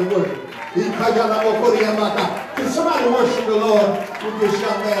hands up and worship. Can somebody worship the Lord with this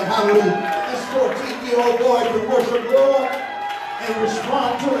young man? Hallelujah. This 14-year-old boy can worship the Lord and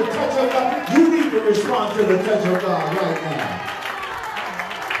respond to the touch of God. You need to respond to the touch of God right now.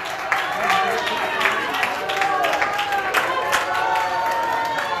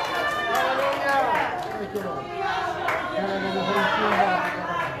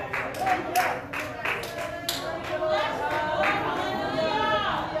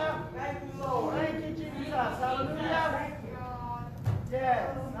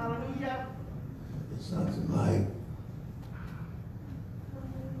 It's nothing like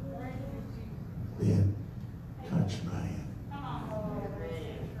being touched by him.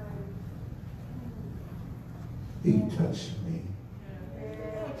 He touched me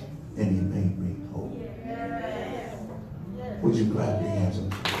and he made me whole. Would you clap your hands up?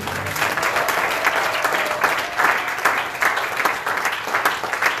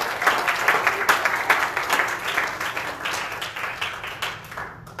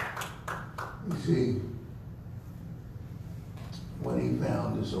 You see, when he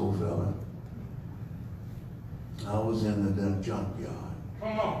found this old fella, I was in the junkyard.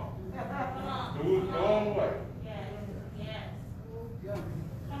 Come on. Do it your own way. Yes.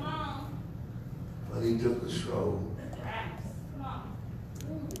 Come on. But he took a stroll. Come on.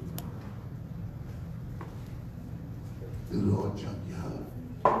 Through the old junkyard.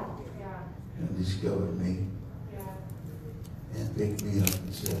 And discovered me. And picked me up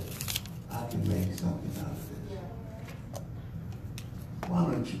and said, I can make something out of this. Why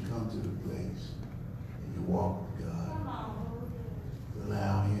don't you come to the place and you walk with God?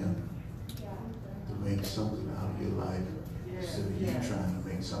 Allow him to make something out of your life instead of you trying to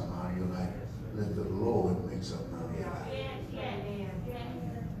make something out of your life. Let the Lord make something out of your life.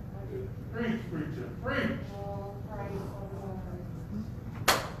 Preach, preacher, preach.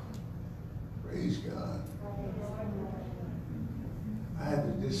 Praise God. I had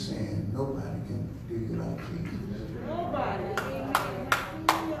to just saying, nobody can do you like Jesus. Nobody.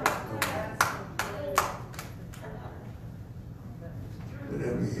 With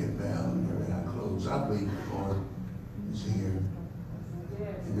every head bowed and every eye closed, I believe the Lord is here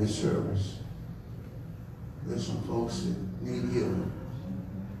in this service. There's some folks that need healing.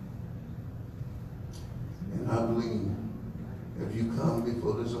 And I believe if you come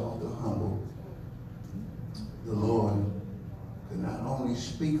before this altar humble, the Lord can not only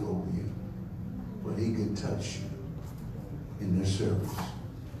speak over you, but he can touch you in this service.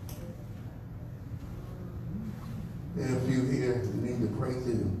 There are a few here that need to pray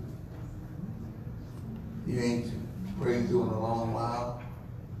through. You ain't prayed through in a long while.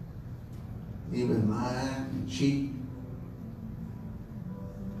 You've been lying and cheating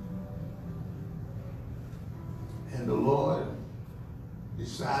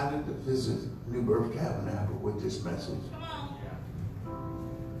visit New Birth Tabernacle with this message.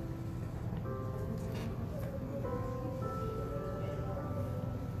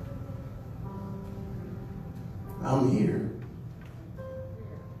 I'm here.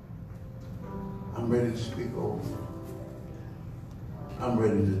 I'm ready to speak over. I'm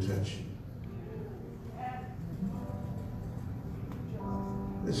ready to touch you.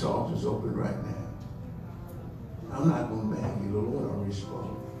 This altar's open right now. I'm not going to beg you. The Lord already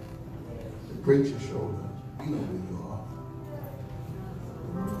spoke. The preacher showed us. You know who you are.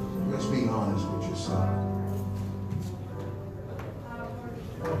 Let's be honest with yourself.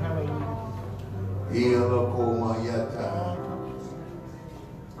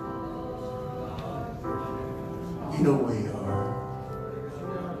 You know where you are.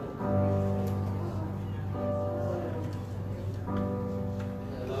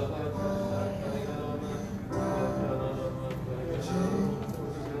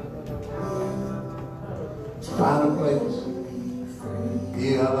 Find a place.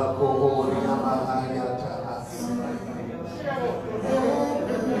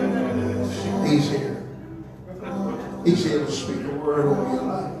 He's here. He's here to speak a word over your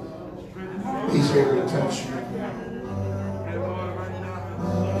life. He's here to touch you.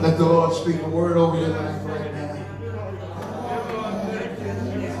 Let the Lord speak a word over your life right now.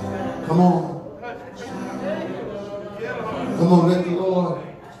 Come on. Come on, let the Lord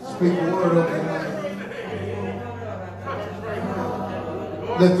speak a word over your life.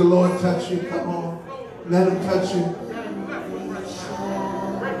 Let the Lord touch you. Come on. Let him touch you.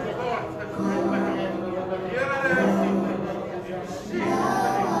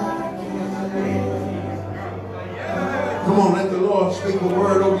 Come on, let the Lord speak a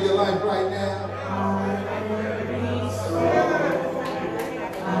word over your life right now.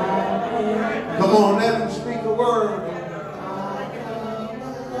 Come on, let him speak a word.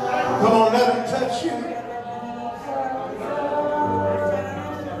 Come on, let him touch you.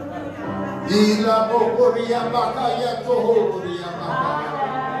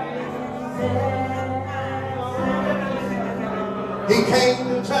 He came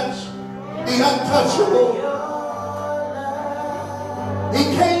to touch the untouchable. He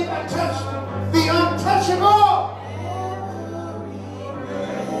came to touch the untouchable.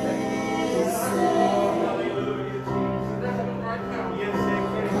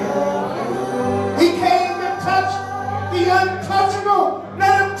 He came to touch the untouchable.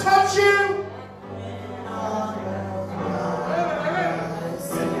 Let him touch you.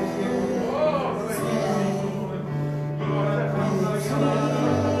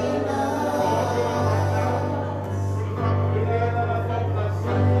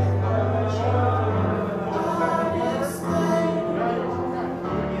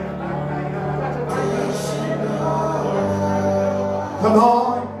 Come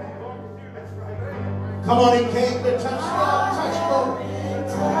on. Come on, he came to touch the untouchable.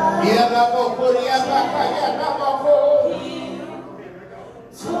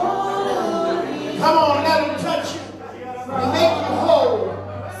 Come on, let him touch you and make you whole.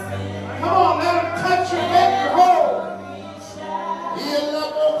 Come on, let him touch you and make you whole.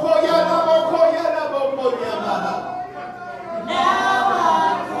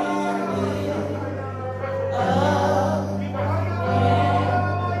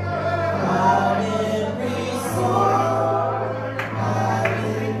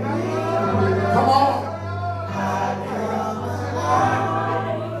 Come on.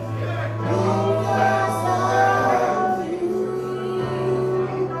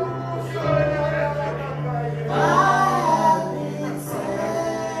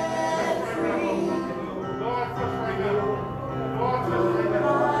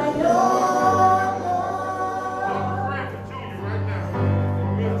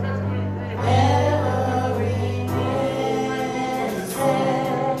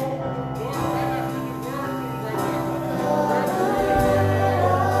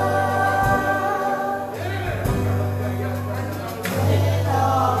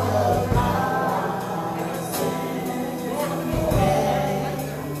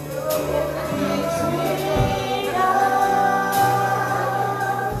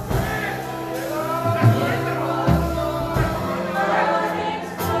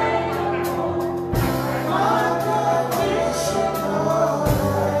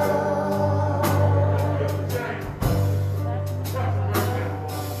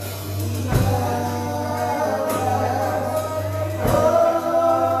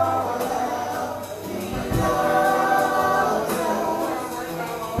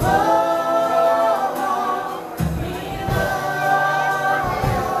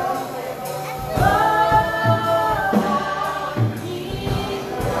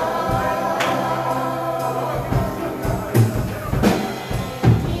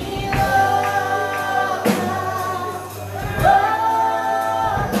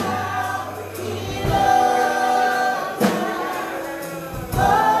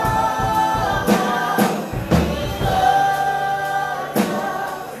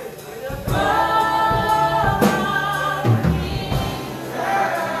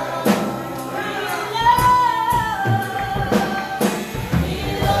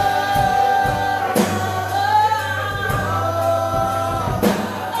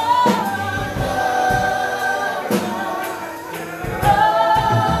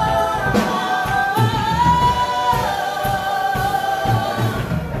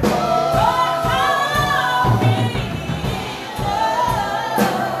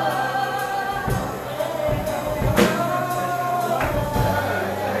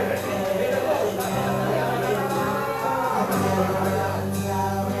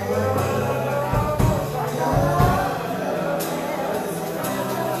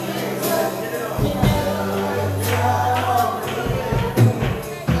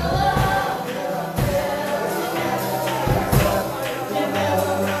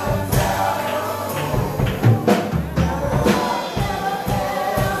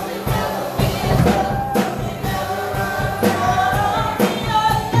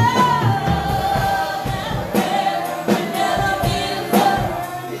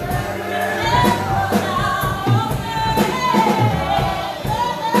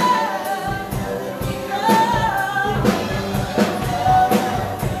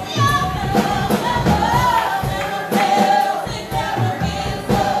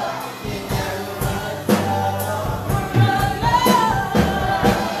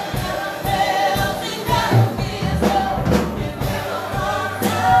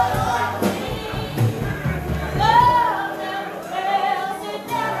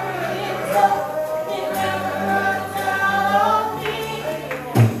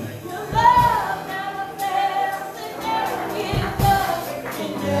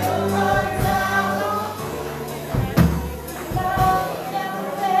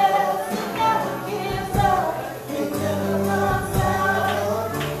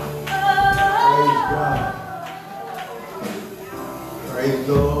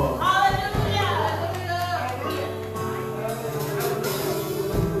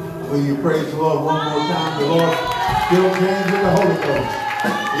 praise the Lord one more time. The Lord still changing the Holy Ghost.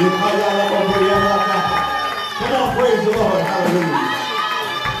 Come on, praise the Lord. Hallelujah.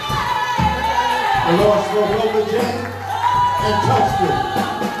 The Lord spoke over James and touched him.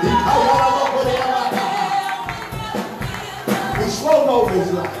 He spoke over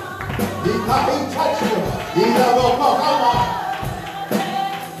his life. He touched him. Come on.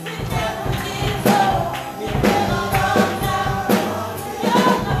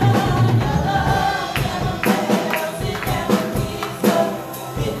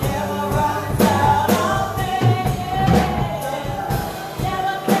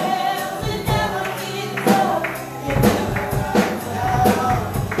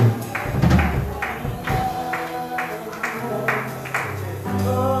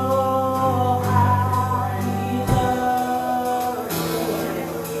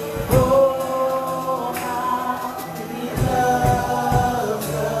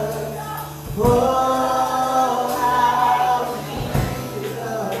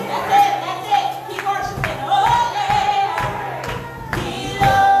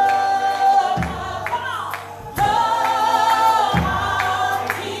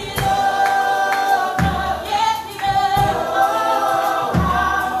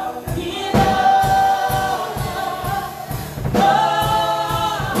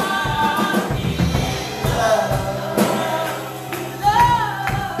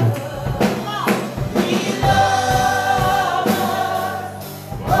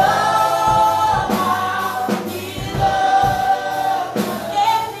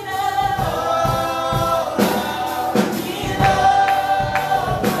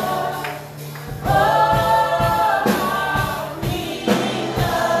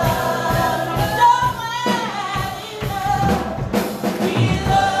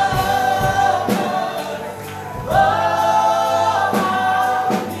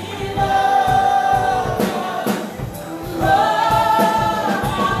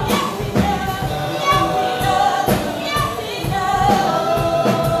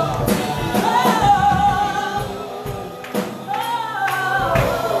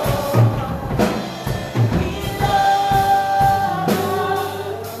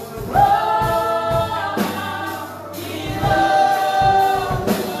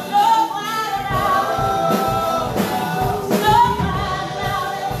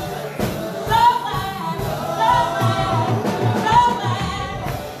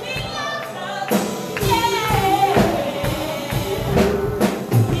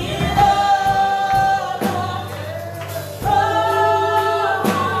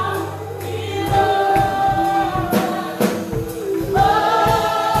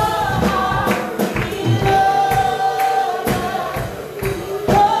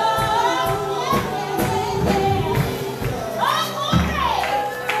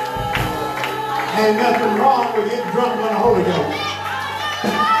 Ain't nothing wrong with getting drunk on the Holy Ghost.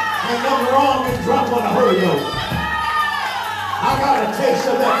 Ain't nothing wrong with getting drunk on the Holy Ghost. I got a taste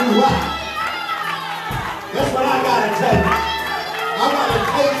of that new wine. That's what I got to tell you. I got a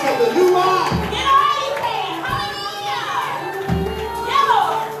taste of the new wine. Get all you can. Hallelujah. Yeah,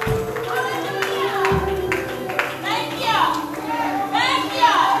 Lord. Hallelujah. Thank you. Thank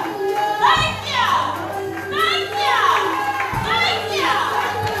you. Thank you. Thank you. Thank you. Thank you.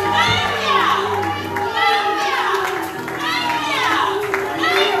 Thank you. Thank you.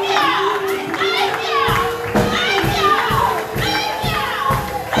 Thank you. Thank you. Thank you. Thank you.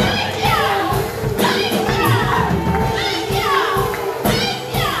 Thank you. Thank you. Thank you.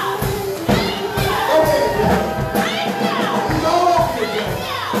 Thank you.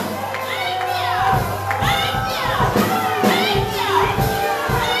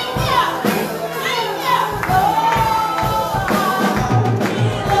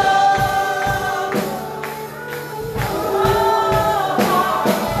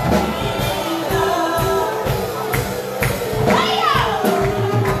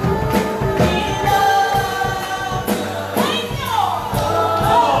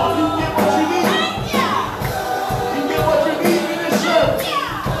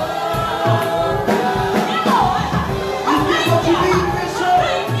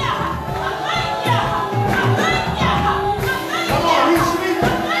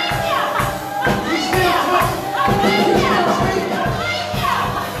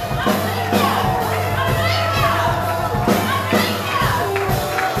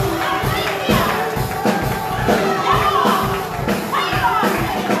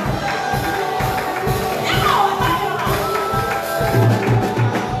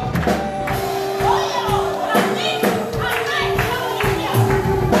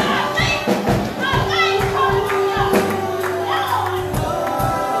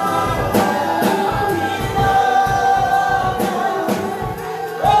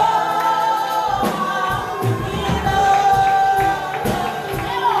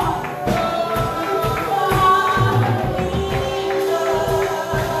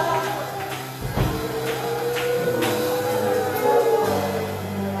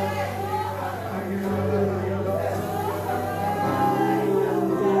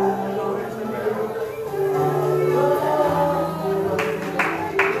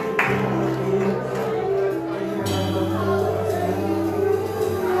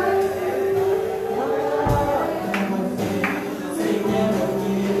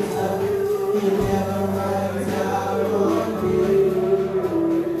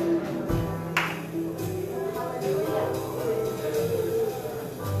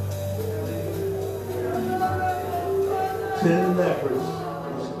 10 lepers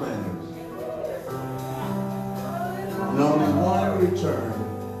was cleansed. And only one returned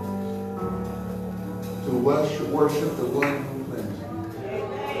to worship the one who cleansed him.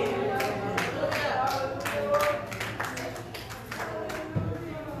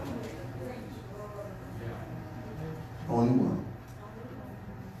 Only one.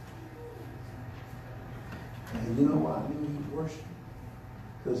 And you know why he need worship?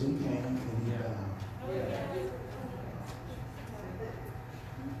 Because he came and he bowed.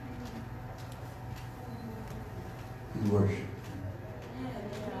 He worshiped.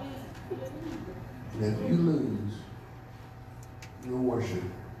 And if you lose your worship,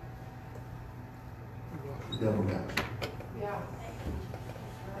 the devil got you.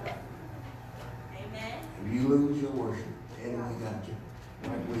 If you lose your worship, the enemy got you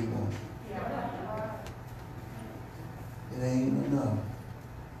right where he wants you. It ain't enough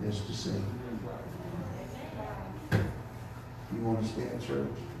just to sing. You want to stay in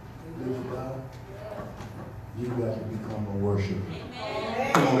church, live for God, you got to become a worshiper.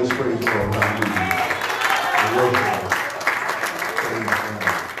 Come on, let's praise the Lord. Hallelujah. A worshiper. Praise God.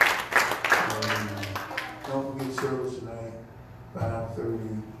 Don't forget service tonight,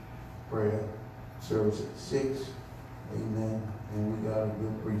 5:30 prayer. Service at 6. Amen. And we got a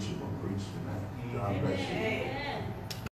good preacher going to preach tonight. God bless you.